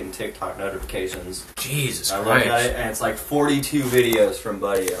fucking TikTok notifications. Jesus I look Christ. at it and it's like 42 videos from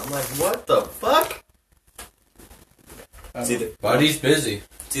Buddy. I'm like, what the fuck? Buddy's busy.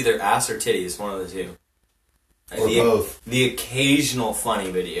 It's either ass or titties, one of the two. Or both. The occasional funny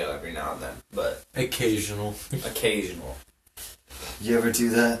video every now and then, but Occasional. occasional. You ever do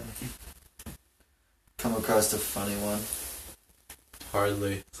that? Come across a funny one?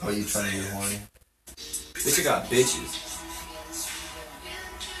 Hardly. Oh, you trying to get horny? Bitch, I got bitches.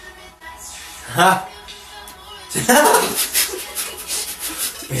 Ha!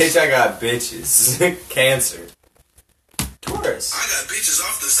 Bitch, I got bitches. Cancer. Taurus. I got bitches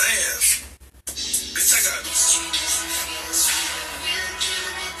off the sands. Bitch, I got.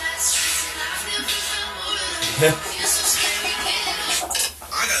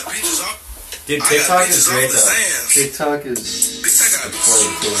 I got bitches off. Dude, I got TikTok is bitches great off the though. sands. TikTok is Bitch, I got.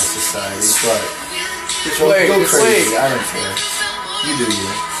 important to our society, but Wait, go wait. crazy. I don't care. You do you.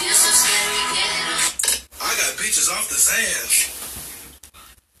 I got bitches off the sands.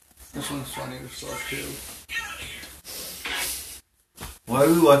 This one's funny as fuck too. Why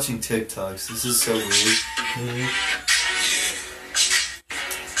are we watching TikToks? This is so weird.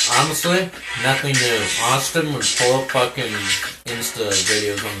 Honestly, nothing new. Austin would pull up fucking Insta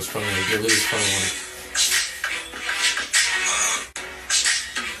videos on his phone and delete his phone one.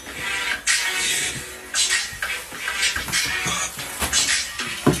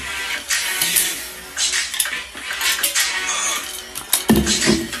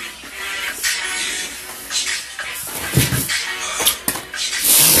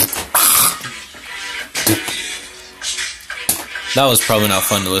 That was probably not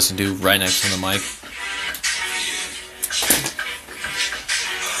fun to listen to right next to the mic.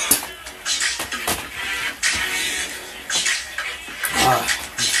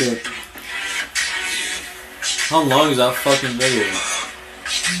 Shit. How long is that fucking video?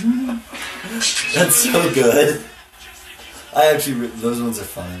 That's so good. those ones are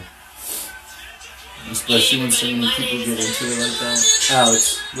funny. Especially when so many people get into it like that.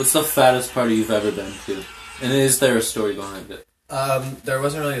 Alex, what's the fattest party you've ever been to? And is there a story behind it? There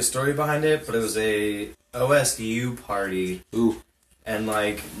wasn't really a story behind it, but it was a OSU party. Ooh. And,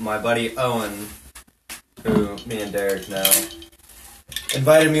 like, my buddy Owen, who me and Derek know,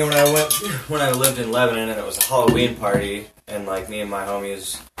 invited me when I lived in Lebanon, and it was a Halloween party, and, like, me and my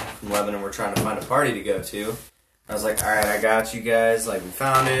homies from Lebanon were trying to find a party to go to. I was like, alright, I got you guys. Like, we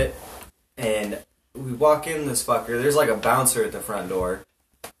found it, and we walk in this fucker. There's, like, a bouncer at the front door,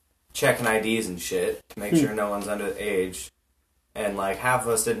 checking IDs and shit, to make sure no one's under the age. And, like, half of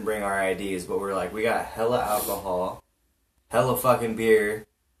us didn't bring our IDs, but we're like, we got hella alcohol, hella fucking beer.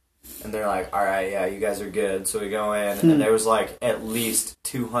 And they're like, alright, yeah, you guys are good. So we go in, and there was, like, at least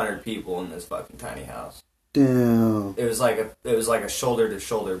 200 people in this fucking tiny house. Damn. It was like a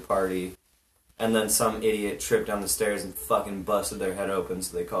shoulder-to-shoulder party. And then some idiot tripped down the stairs and fucking busted their head open,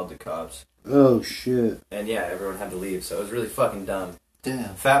 so they called the cops. Oh, shit. And, yeah, everyone had to leave, so it was really fucking dumb.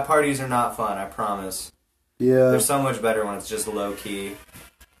 Damn. Fat parties are not fun, I promise. Yeah. They're so much better when it's just low-key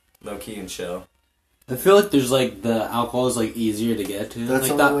and chill. I feel like there's, like, the alcohol is, like, easier to get to. That's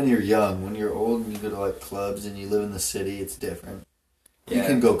like only that. when you're young. When you're old and you go to, like, clubs and you live in the city, it's different. Yeah. You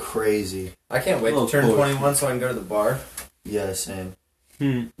can go crazy. I can't wait to turn 21 so I can go to the bar. Yeah, same.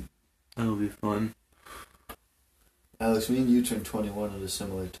 That'll be fun. Alex, me and you turned 21 at a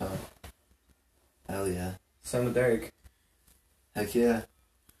similar time. Hell yeah. Same with Derek. Heck yeah.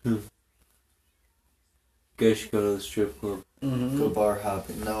 Guys should go to the strip club. Go bar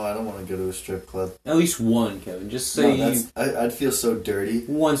hopping. No, I don't want to go to a strip club. At least one, Kevin. Just say I'd feel so dirty.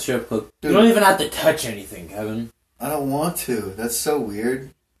 one strip club. Dude. You don't even have to touch anything, Kevin. I don't want to. That's so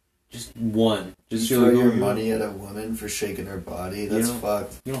weird. Just one. Just You throw your money at a woman for shaking her body. That's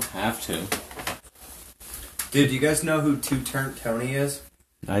fucked. You don't have to. Dude, do you guys know who Two Turnt Tony is?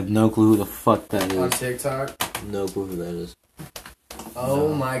 I have no clue who the fuck that On is. TikTok? No clue who that is.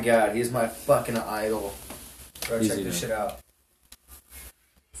 Oh my god, he's my fucking idol. Bro, check Easy this now. shit out.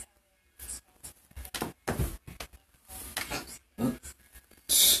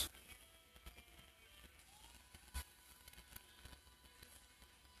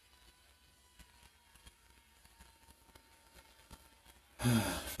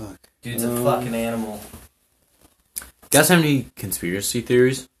 Fuck. Dude's a fucking animal. Guys have any conspiracy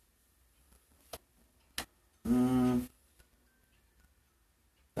theories? Not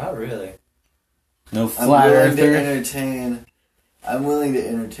really. No I'm flat willing to earther? entertain. I'm willing to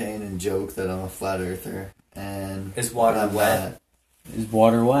entertain and joke that I'm a flat earther. And Is water I'm wet? not. Is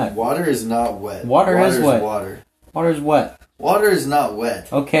water wet? Water is not wet. Water is wet. Water. Water's wet. Water is not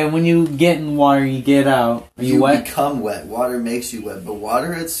wet. Okay, when you get in water, you get out. Are you wet? become wet. Water makes you wet, but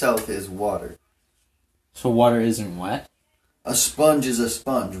water itself is water. So water isn't wet? A sponge is a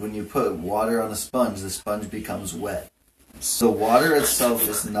sponge. When you put water on a sponge, the sponge becomes wet. So water itself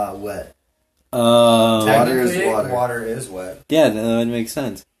is not wet. Water is Technically, water. water is wet. Yeah, that would make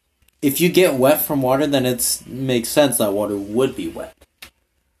sense. If you get wet from water, then it makes sense that water would be wet.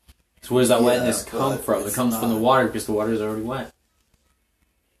 So where does that Yeah, wetness come but from? It it's comes from the not. water because the water is already wet.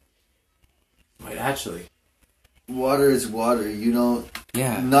 Wait, actually. Water is water. You don't.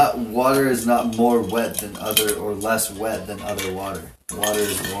 Yeah. Water is not more wet than other or less wet than other water. Water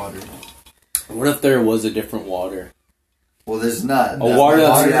is water. What if there was a different water? Well, there's not. Water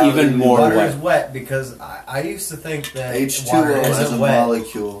that's even more Water wet. is wet because I used to think that H2O water as isn't a wet.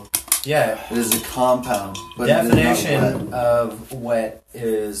 molecule. Yeah. It is a compound. But it is not Definition wet. of wet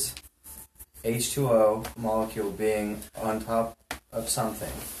is H2O molecule being on top of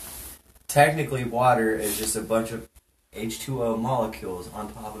something. Technically, water is just a bunch of H2O molecules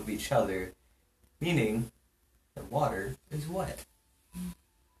on top of each other, meaning that water is wet.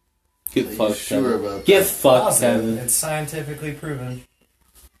 Get Are you fucked, sure Kevin. about Get that? fucked, Positive. Kevin. It's scientifically proven.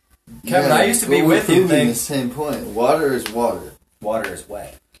 Yeah, Kevin, I used to be but we're with you proving think the same point. Water is water. water is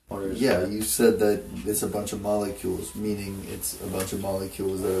wet. Water is Yeah, wet. you said that it's a bunch of molecules, meaning it's a bunch of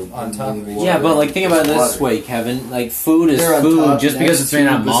molecules that are On top of meaning each water. Yeah, but like think about it this Water. way, Kevin. Like food is They're on food. top, Just because next it's made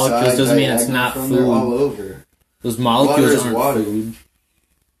out of to, molecules beside, doesn't mean it's diagonal not from, they're all food. over. Those molecules Water is aren't water. food.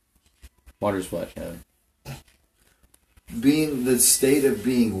 Water's wet, Kevin. Being the state of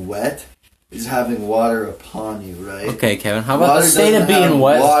being wet is having water upon you, right? Okay, Kevin. How about Water the state of doesn't have being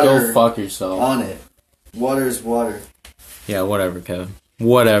wet? water Go fuck yourself. On it. Water is water. Yeah, whatever, Kevin.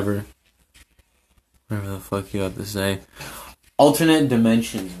 Whatever. Whatever the fuck you have to say. Alternate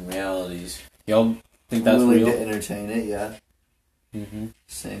dimensions and realities. Y'all think that's I'm willing real? to entertain it, yeah. Mm-hmm.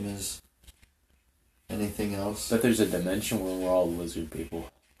 Same as anything else. But there's a dimension where we're all lizard people.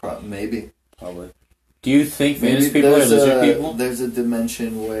 Maybe. Probably. Do you think Maybe famous people are there's lizard people? There's a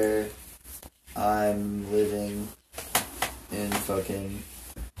dimension where I'm living in fucking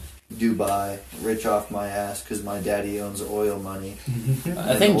Dubai, rich off my ass because my daddy owns oil money.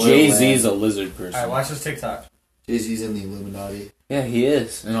 I think oil Jay-Z's land. a lizard person. Alright, watch this TikTok. Jay-Z's in the Illuminati. Yeah, he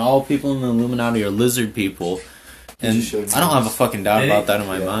is. And all people in the Illuminati are lizard people. And just showed me I don't have a this. fucking doubt Did he? about that in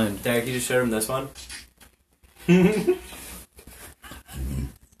my Yeah. mind. Derek, you just showed him this one?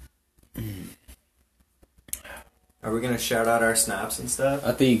 Are we gonna shout out our snaps and stuff?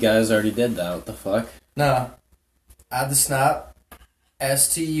 I think you guys already did that. What the fuck? No. Add the snap.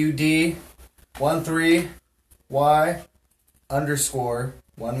 STUD 13Y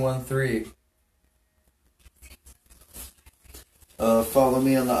 _113. Follow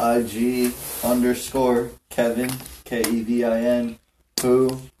me on the IG _ Kevin KEVIN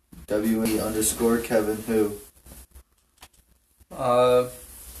who WE _ Kevin who.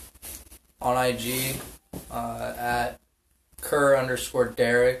 On IG, at Kerr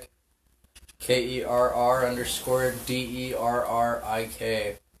 _Derek, KERR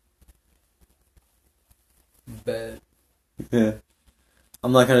 _DERRIK. Bet. Yeah.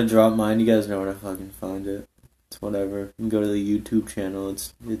 I'm not gonna drop mine. You guys know where to fucking find it. It's whatever. You can go to the YouTube channel.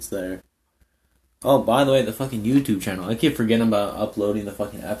 It's there. Oh, by the way, the fucking YouTube channel. I keep forgetting about uploading the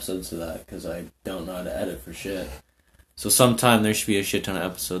fucking episodes to that because I don't know how to edit for shit. So sometime there should be a shit ton of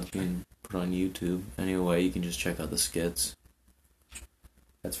episodes you can put on YouTube. Anyway, you can just check out the skits.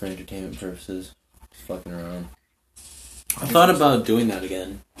 That's for entertainment purposes. Just fucking around. I thought about doing that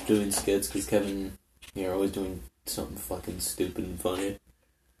again. Doing skits because Kevin, you're always doing something fucking stupid and funny.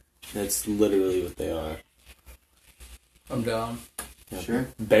 That's literally what they are. I'm down. Yeah. Sure.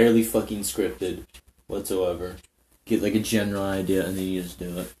 Barely fucking scripted whatsoever. Get like a general idea and then you just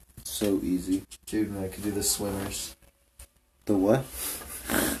do it. It's so easy. Dude, man, I could do the swimmers. The what?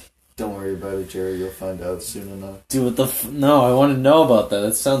 Don't worry about it, Jerry. You'll find out soon enough. Dude, what the no, I want to know about that.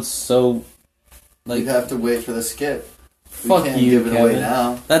 That sounds so... like, You'd have to wait for the skit. fuck we can't you, give it away Kevin.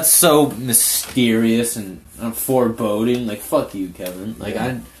 now. That's so mysterious and foreboding. Like, fuck you, Kevin. Like,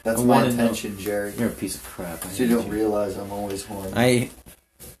 Yeah. That's I my wanna know. intention, Jerry. You're a piece of crap. I So you hate don't realize I'm always horny. I...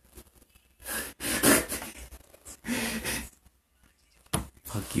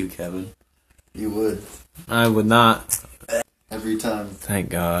 Fuck you, Kevin. You would. I would not. Every time. Thank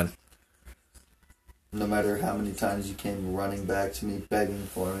God. No matter how many times you came running back to me begging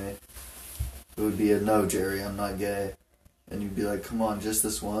for me. It would be a no, Jerry, I'm not gay. And you'd be like, come on, just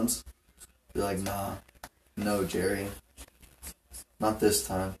this once? Be like, nah. No, Jerry. Not this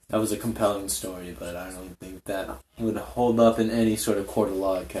time. That was a compelling story, but I don't think that would hold up in any sort of court of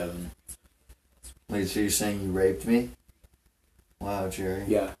law, Kevin. Wait, so you're saying you raped me? Wow, Jerry.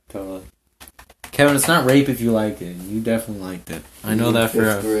 Yeah, totally. Kevin, it's not rape if you like it. You definitely liked it. I know that for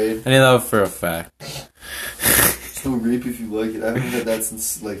Fifth grade. I know that for a fact. It's no rape if you like it. I haven't heard that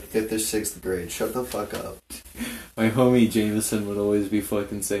since like 5th or 6th grade. Shut the fuck up. My homie Jameson would always be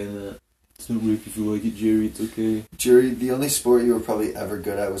fucking saying that. It's not rape if you like it, Jerry. It's okay. Jerry, the only sport you were probably ever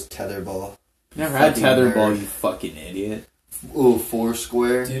good at was tetherball. Never had Fucking tetherball, nerd. you fucking idiot. Oh,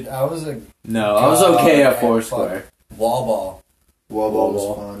 Foursquare. Dude, I was a No, I was okay at God, Foursquare. wall ball. Wall ball was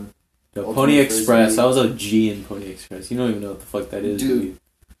Wall. fun. No, Ultimate Pony Express. Frisbee. I was a G in Pony Express. You don't even know what the fuck that is, do Dude. you?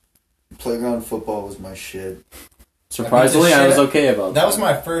 Playground football was my shit. Surprisingly, I was okay about That was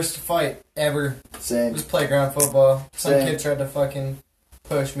my first fight ever. It Same. was playground football. Some Same. kid tried to fucking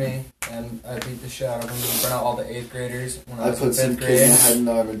push me, and I beat the shit out of him. In front of all the 8th graders when I I was in put some 5th kid in grade. the head and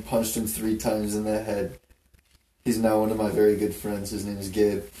arm and punched him 3 times in the head. He's now one of my very good friends. His name is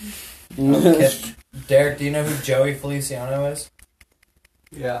Gabe. Kid- Derek, do you know who Joey Feliciano is?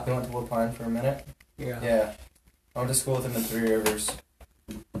 Yeah. He went to Lapine for a minute. Yeah. I went to school with him in Three Rivers.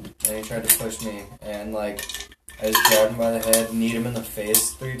 And he tried to push me. And, like, I just grabbed him by the head, kneed him in the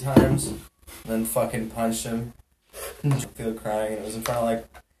face 3 times, and then fucking punched him. I feel crying. And it was in front of, like,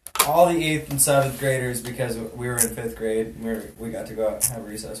 all the 8th and 7th graders because we were in 5th grade. We got to go out and have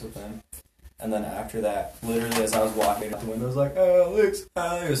recess with them. And then after that, literally as I was walking out the window, I was like, oh, Alex.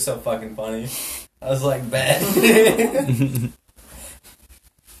 It was so fucking funny. I was like, bet.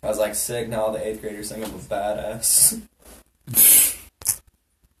 I was like, sick. Now all the 8th graders think I'm a badass.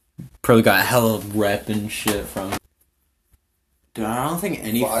 Probably got hella rep and shit from. Dude, I don't think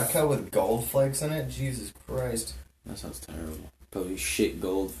any. Vodka with gold flakes in it? Jesus Christ. That sounds terrible. Probably shit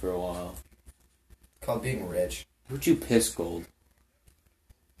gold for a while. Called being rich. Would you piss gold?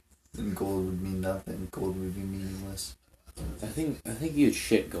 And gold would mean nothing. Gold would be meaningless. I think you'd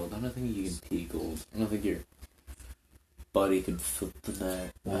shit gold. I don't think you can pee gold. I don't think your buddy could flip the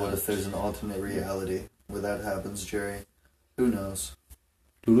net. Well, what if there's an alternate reality where that happens, Jerry? Who knows?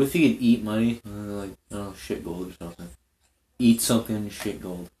 Dude, what if you could eat money? Like, I don't know, shit gold or something. Eat something and shit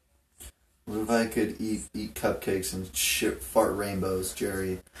gold. What if I could eat cupcakes and shit fart rainbows,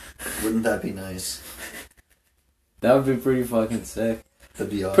 Jerry? Wouldn't that be nice? That would be pretty fucking sick.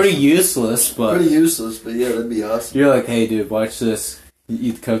 That'd be awesome. Pretty useless, but... Pretty useless, but yeah, that'd be awesome. You're like, hey dude, watch this. You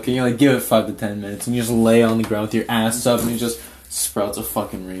eat the cupcake, you like, give it 5 to 10 minutes, and you just lay on the ground with your ass up, and it just sprouts a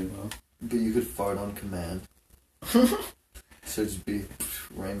fucking rainbow. But you could fart on command. So it'd just be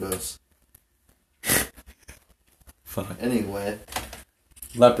rainbows. Fuck. Anyway.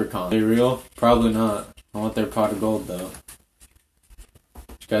 Leprechaun. Are they real? Probably not. I want their pot of gold, though.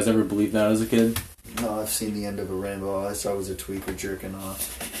 Did you guys ever believe that as a kid? No, I've seen the end of a rainbow. All I saw was a tweaker jerking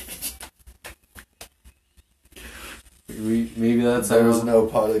off. Maybe that's There how... was no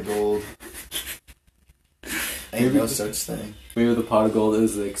pot of gold. Ain't Maybe- no such thing. Maybe the pot of gold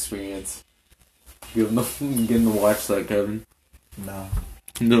is the experience. Getting to watch that, Kevin. No.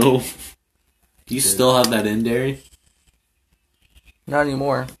 No. Do you still have that in, Derry? Not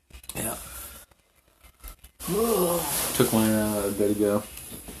anymore. Yeah. Took mine out a bit ago.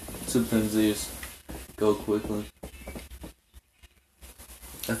 Sometimes they just go quickly.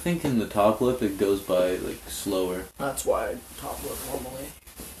 I think in the top lip it goes by like slower. That's why I top lip normally.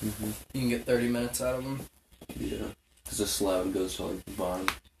 Mm-hmm. You can get 30 minutes out of them. Yeah. Because the slab goes to like the bottom.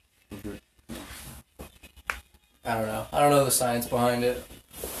 Mm-hmm. I don't know. I don't know the science behind it,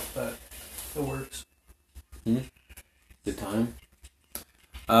 but it works. The time?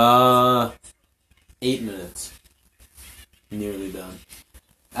 8 minutes. Nearly done.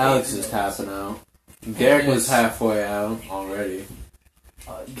 Alex is tapping out. Derek was halfway out already.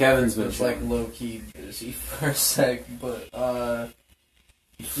 Kevin's been was like low key busy for a sec, but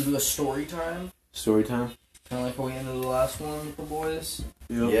we do a story time. Story time? Kind of like how we ended the last one with the boys.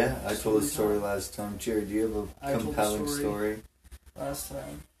 Yep. Yeah, I told a story last time. Jerry, do you have I a told a compelling story. story? Last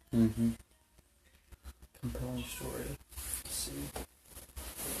time. Mm-hmm. Compelling story. Let's see.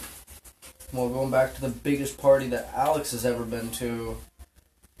 Well, going back to the biggest party that Alex has ever been to,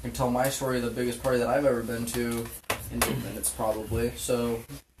 I can tell my story of the biggest party that I've ever been to in 8 minutes, probably. So,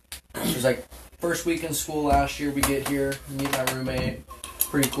 it was like first week in school last year. We get here, meet my roommate,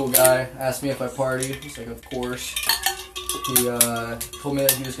 pretty cool guy. Asked me if I partied. I was like, of course. He told me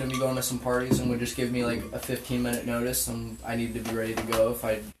that he was going to be going to some parties and would just give me like a 15-minute notice, and I needed to be ready to go if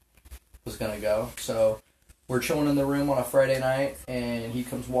I was going to go. So we're chilling in the room on a Friday night, and he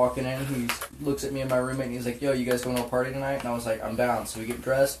comes walking in. He looks at me and my roommate, and he's like, yo, you guys going to a party tonight? And I was like, I'm down. So we get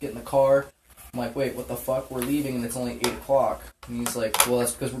dressed, get in the car. I'm like, wait, what the fuck? We're leaving, and it's only 8 o'clock. And he's like, well,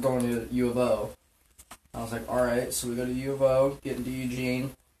 that's because we're going to U of O. I was like, all right. So we go to U of O, get into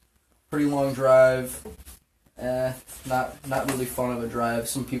Eugene. Pretty long drive. Not really fun of a drive.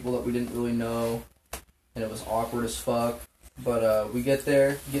 Some people that we didn't really know, and it was awkward as fuck. But we get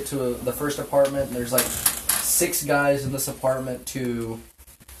there, get to the first apartment, and there's like 6 guys in this apartment to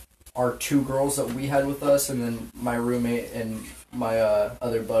our 2 girls that we had with us, and then my roommate and my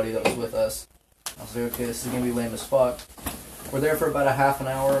other buddy that was with us. I was like, okay, this is gonna be lame as fuck. We're there for about a half an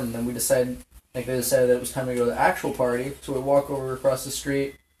hour, and then they decided that it was time to go to the actual party. So we walk over across the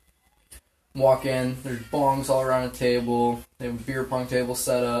street, walk in. There's bongs all around a table. They have a beer pong table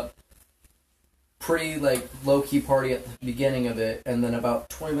set up. Pretty like low key party at the beginning of it, and then about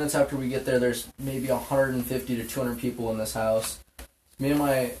 20 minutes after we get there, there's maybe 150 to 200 people in this house. Me and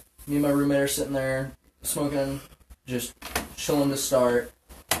my roommate are sitting there smoking, just chilling to start,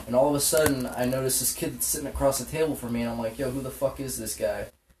 and all of a sudden I notice this kid sitting across the table from me, and I'm like, yo, who the fuck is this guy?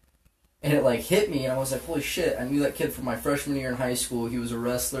 And it like hit me, and I was like, holy shit, I knew that kid from my freshman year in high school. He was a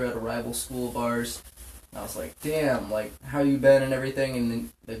wrestler at a rival school of ours. And I was like, damn, like, how you been and everything? And then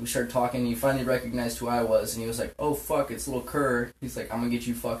like, we started talking, and he finally recognized who I was, and he was like, oh fuck, it's little Kerr. He's like, I'm gonna get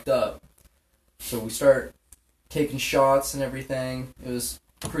you fucked up. So we start taking shots and everything. It was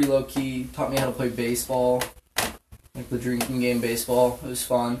pretty low key. Taught me how to play baseball, like the drinking game baseball. It was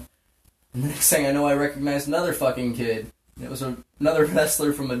fun. And the next thing I know, I recognized another fucking kid. It was another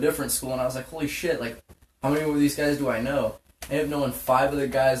wrestler from a different school, and I was like, holy shit, like, how many of these guys do I know? I ended up knowing 5 of the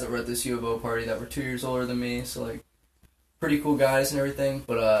guys that were at this U of O party that were 2 years older than me, so, like, pretty cool guys and everything,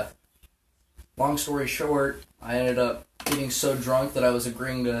 but, long story short, I ended up getting so drunk that I was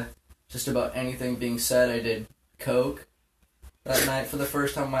agreeing to just about anything being said. I did coke that night for the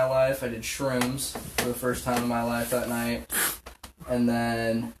first time in my life. I did shrooms for the first time in my life that night, and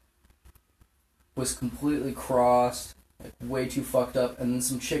then was completely crossed, like, way too fucked up, and then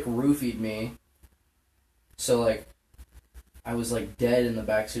some chick roofied me. So, like, I was, like, dead in the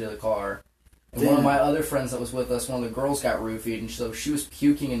backseat of the car. And one of my other friends that was with us, one of the girls got roofied, and so she was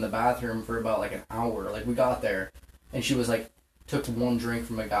puking in the bathroom for about, like, an hour. Like, we got there, and she was, like, took one drink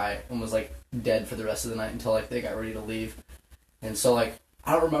from a guy and was like dead for the rest of the night until like they got ready to leave. And so like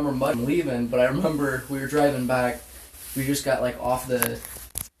I don't remember much leaving, but I remember we were driving back. We just got like off the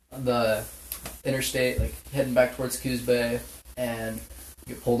interstate, like heading back towards Coos Bay, and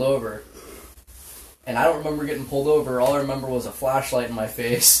get pulled over. And I don't remember getting pulled over. All I remember was a flashlight in my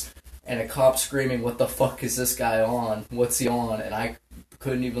face and a cop screaming, "What the fuck is this guy on? What's he on?" And I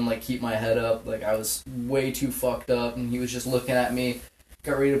couldn't even like keep my head up. Like I was way too fucked up, and he was just looking at me.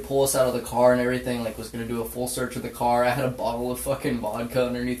 Got ready to pull us out of the car and everything, like was going to do a full search of the car. I had a bottle of fucking vodka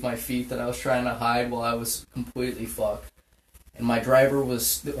underneath my feet that I was trying to hide while I was completely fucked. And my driver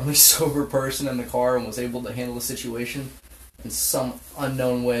was the only sober person in the car and was able to handle the situation in some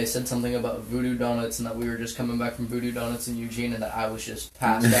unknown way. Said something about Voodoo Donuts and that we were just coming back from Voodoo Donuts in Eugene and that I was just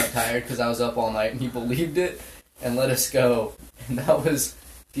passed out tired because I was up all night, and he believed it and let us go. And that was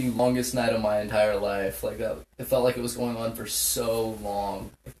the longest night of my entire life. Like that, it felt like it was going on for so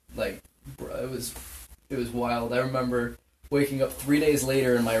long. Like, bro, it was wild. I remember waking up 3 days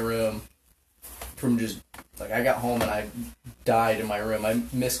later in my room from just like I got home and I died in my room. I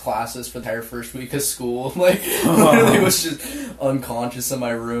missed classes for the entire first week of school. Like literally was just unconscious in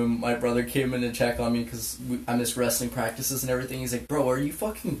my room. My brother came in to check on me because I missed wrestling practices and everything. He's like, "Bro, are you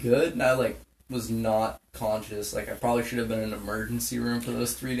fucking good?" And I like was not conscious. Like I probably should have been in an emergency room for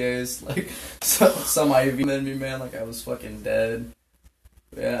those 3 days. Like some IV in me, man. Like I was fucking dead.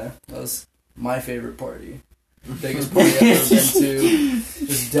 Yeah, that was my favorite party. Biggest party I've ever been to.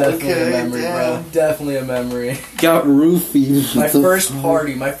 Just definitely a memory, bro. Definitely a memory. Got roofied. My first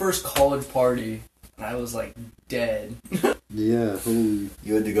party, my first college party, and I was like dead. Yeah, holy.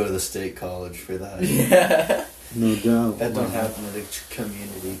 You had to go to the state college for that. Yeah. No doubt. That don't happen at a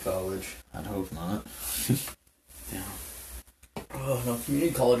community college. I'd hope not. Yeah. Oh no,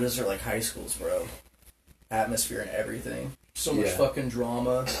 community colleges are like high schools, bro. Atmosphere and everything. So much fucking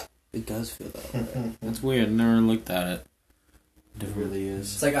drama. It does feel that way. That's weird. I never looked at it. It really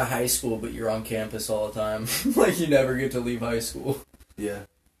is. It's like a high school, but you're on campus all the time. Like you never get to leave high school. Yeah.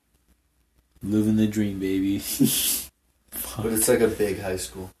 Living the dream, baby. But it's like a big high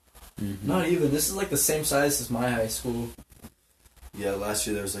school. Mm-hmm. Not even. This is like the same size as my high school. Yeah, last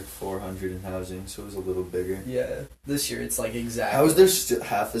year there was like 400 in housing, so it was a little bigger. Yeah. This year it's like exactly. How is there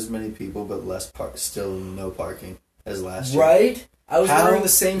half as many people but less still no parking as last year? Right? I was wondering the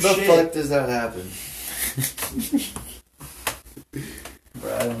same shit. How the fuck does that happen?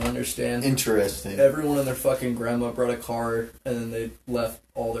 Bro, I don't understand. Interesting. Everyone and their fucking grandma brought a car, and then they left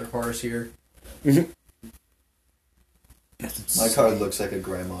all their cars here. My car looks like a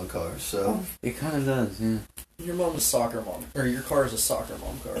grandma car, so... It kind of does, yeah. Your mom's a soccer mom. Or your car is a soccer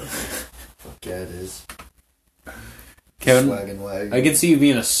mom car. Fuck yeah, it is. Kevin, Wagon. I can see you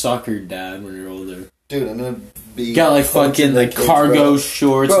being a soccer dad when you're older. Dude, I'm gonna be... You got like fucking like cargo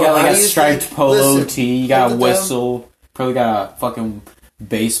shorts, you got like a striped polo tee, you got a whistle, probably got a fucking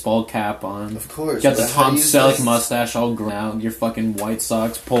baseball cap on. Of course. You got the Tom Selleck mustache all grown out, your fucking White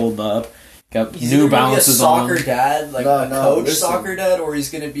Sox pulled up. Got He's New gonna Balances be a on. soccer dad, like No, a no, coach listen. soccer dad, or he's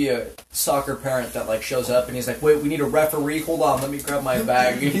gonna be a soccer parent that like shows up and he's like, "Wait, we need a referee. Hold on, let me grab my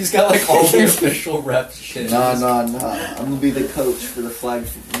bag." And he's got like all the official ref shit. Nah. I'm gonna be the coach for the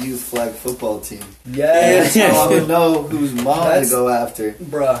youth flag football team. Yes, That's how I'm gonna know whose mom to go after.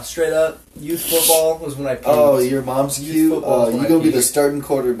 Bruh, straight up, youth football was when I peaked. Oh, your mom's Youth cute? football Oh, is when you're I gonna be the peaked. starting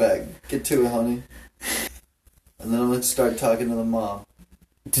quarterback. Get to it, honey. And then I'm gonna start talking to the mom.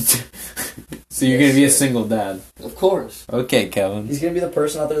 So you're gonna be a single dad. Of course. Okay, Kevin. He's gonna be the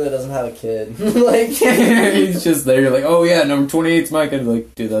person out there that doesn't have a kid. Like He's just there. You're like, oh yeah, number 28's my kid.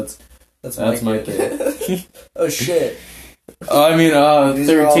 Like, dude, that's my kid. Oh shit. Oh, I mean, These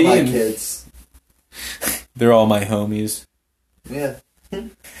are all my 13. kids. They're all my homies. Yeah.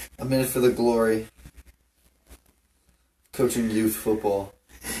 I'm in it for the glory. Coaching youth football.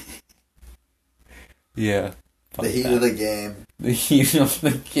 Yeah. The heat of the game. The heat of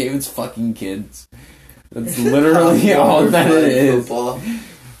the game is fucking kids. That's literally all that it is. Football.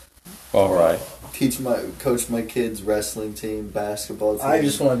 Alright. Coach my kids' wrestling team, basketball team. I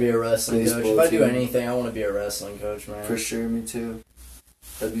just want to be a wrestling coach. Baseball If I do team. anything, I want to be a wrestling coach, man. For sure, me too.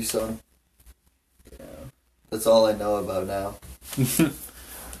 That'd be fun. Yeah. That's all I know about now. You're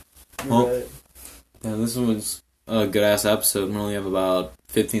Well, right. Yeah, this was a good ass episode. We only have about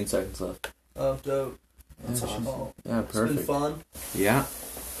 15 seconds left. Oh, dope. That's awesome. Oh, Yeah, it's been perfect. fun. Yeah. We'll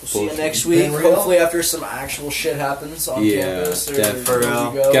see you Bullshit. next week. Been real. Hopefully, after some actual shit happens on Yeah, campus. Or definitely. where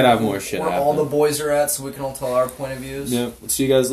we go, Gotta have more shit where all happen. the boys are at, so we can all tell our point of views. Yeah. See you guys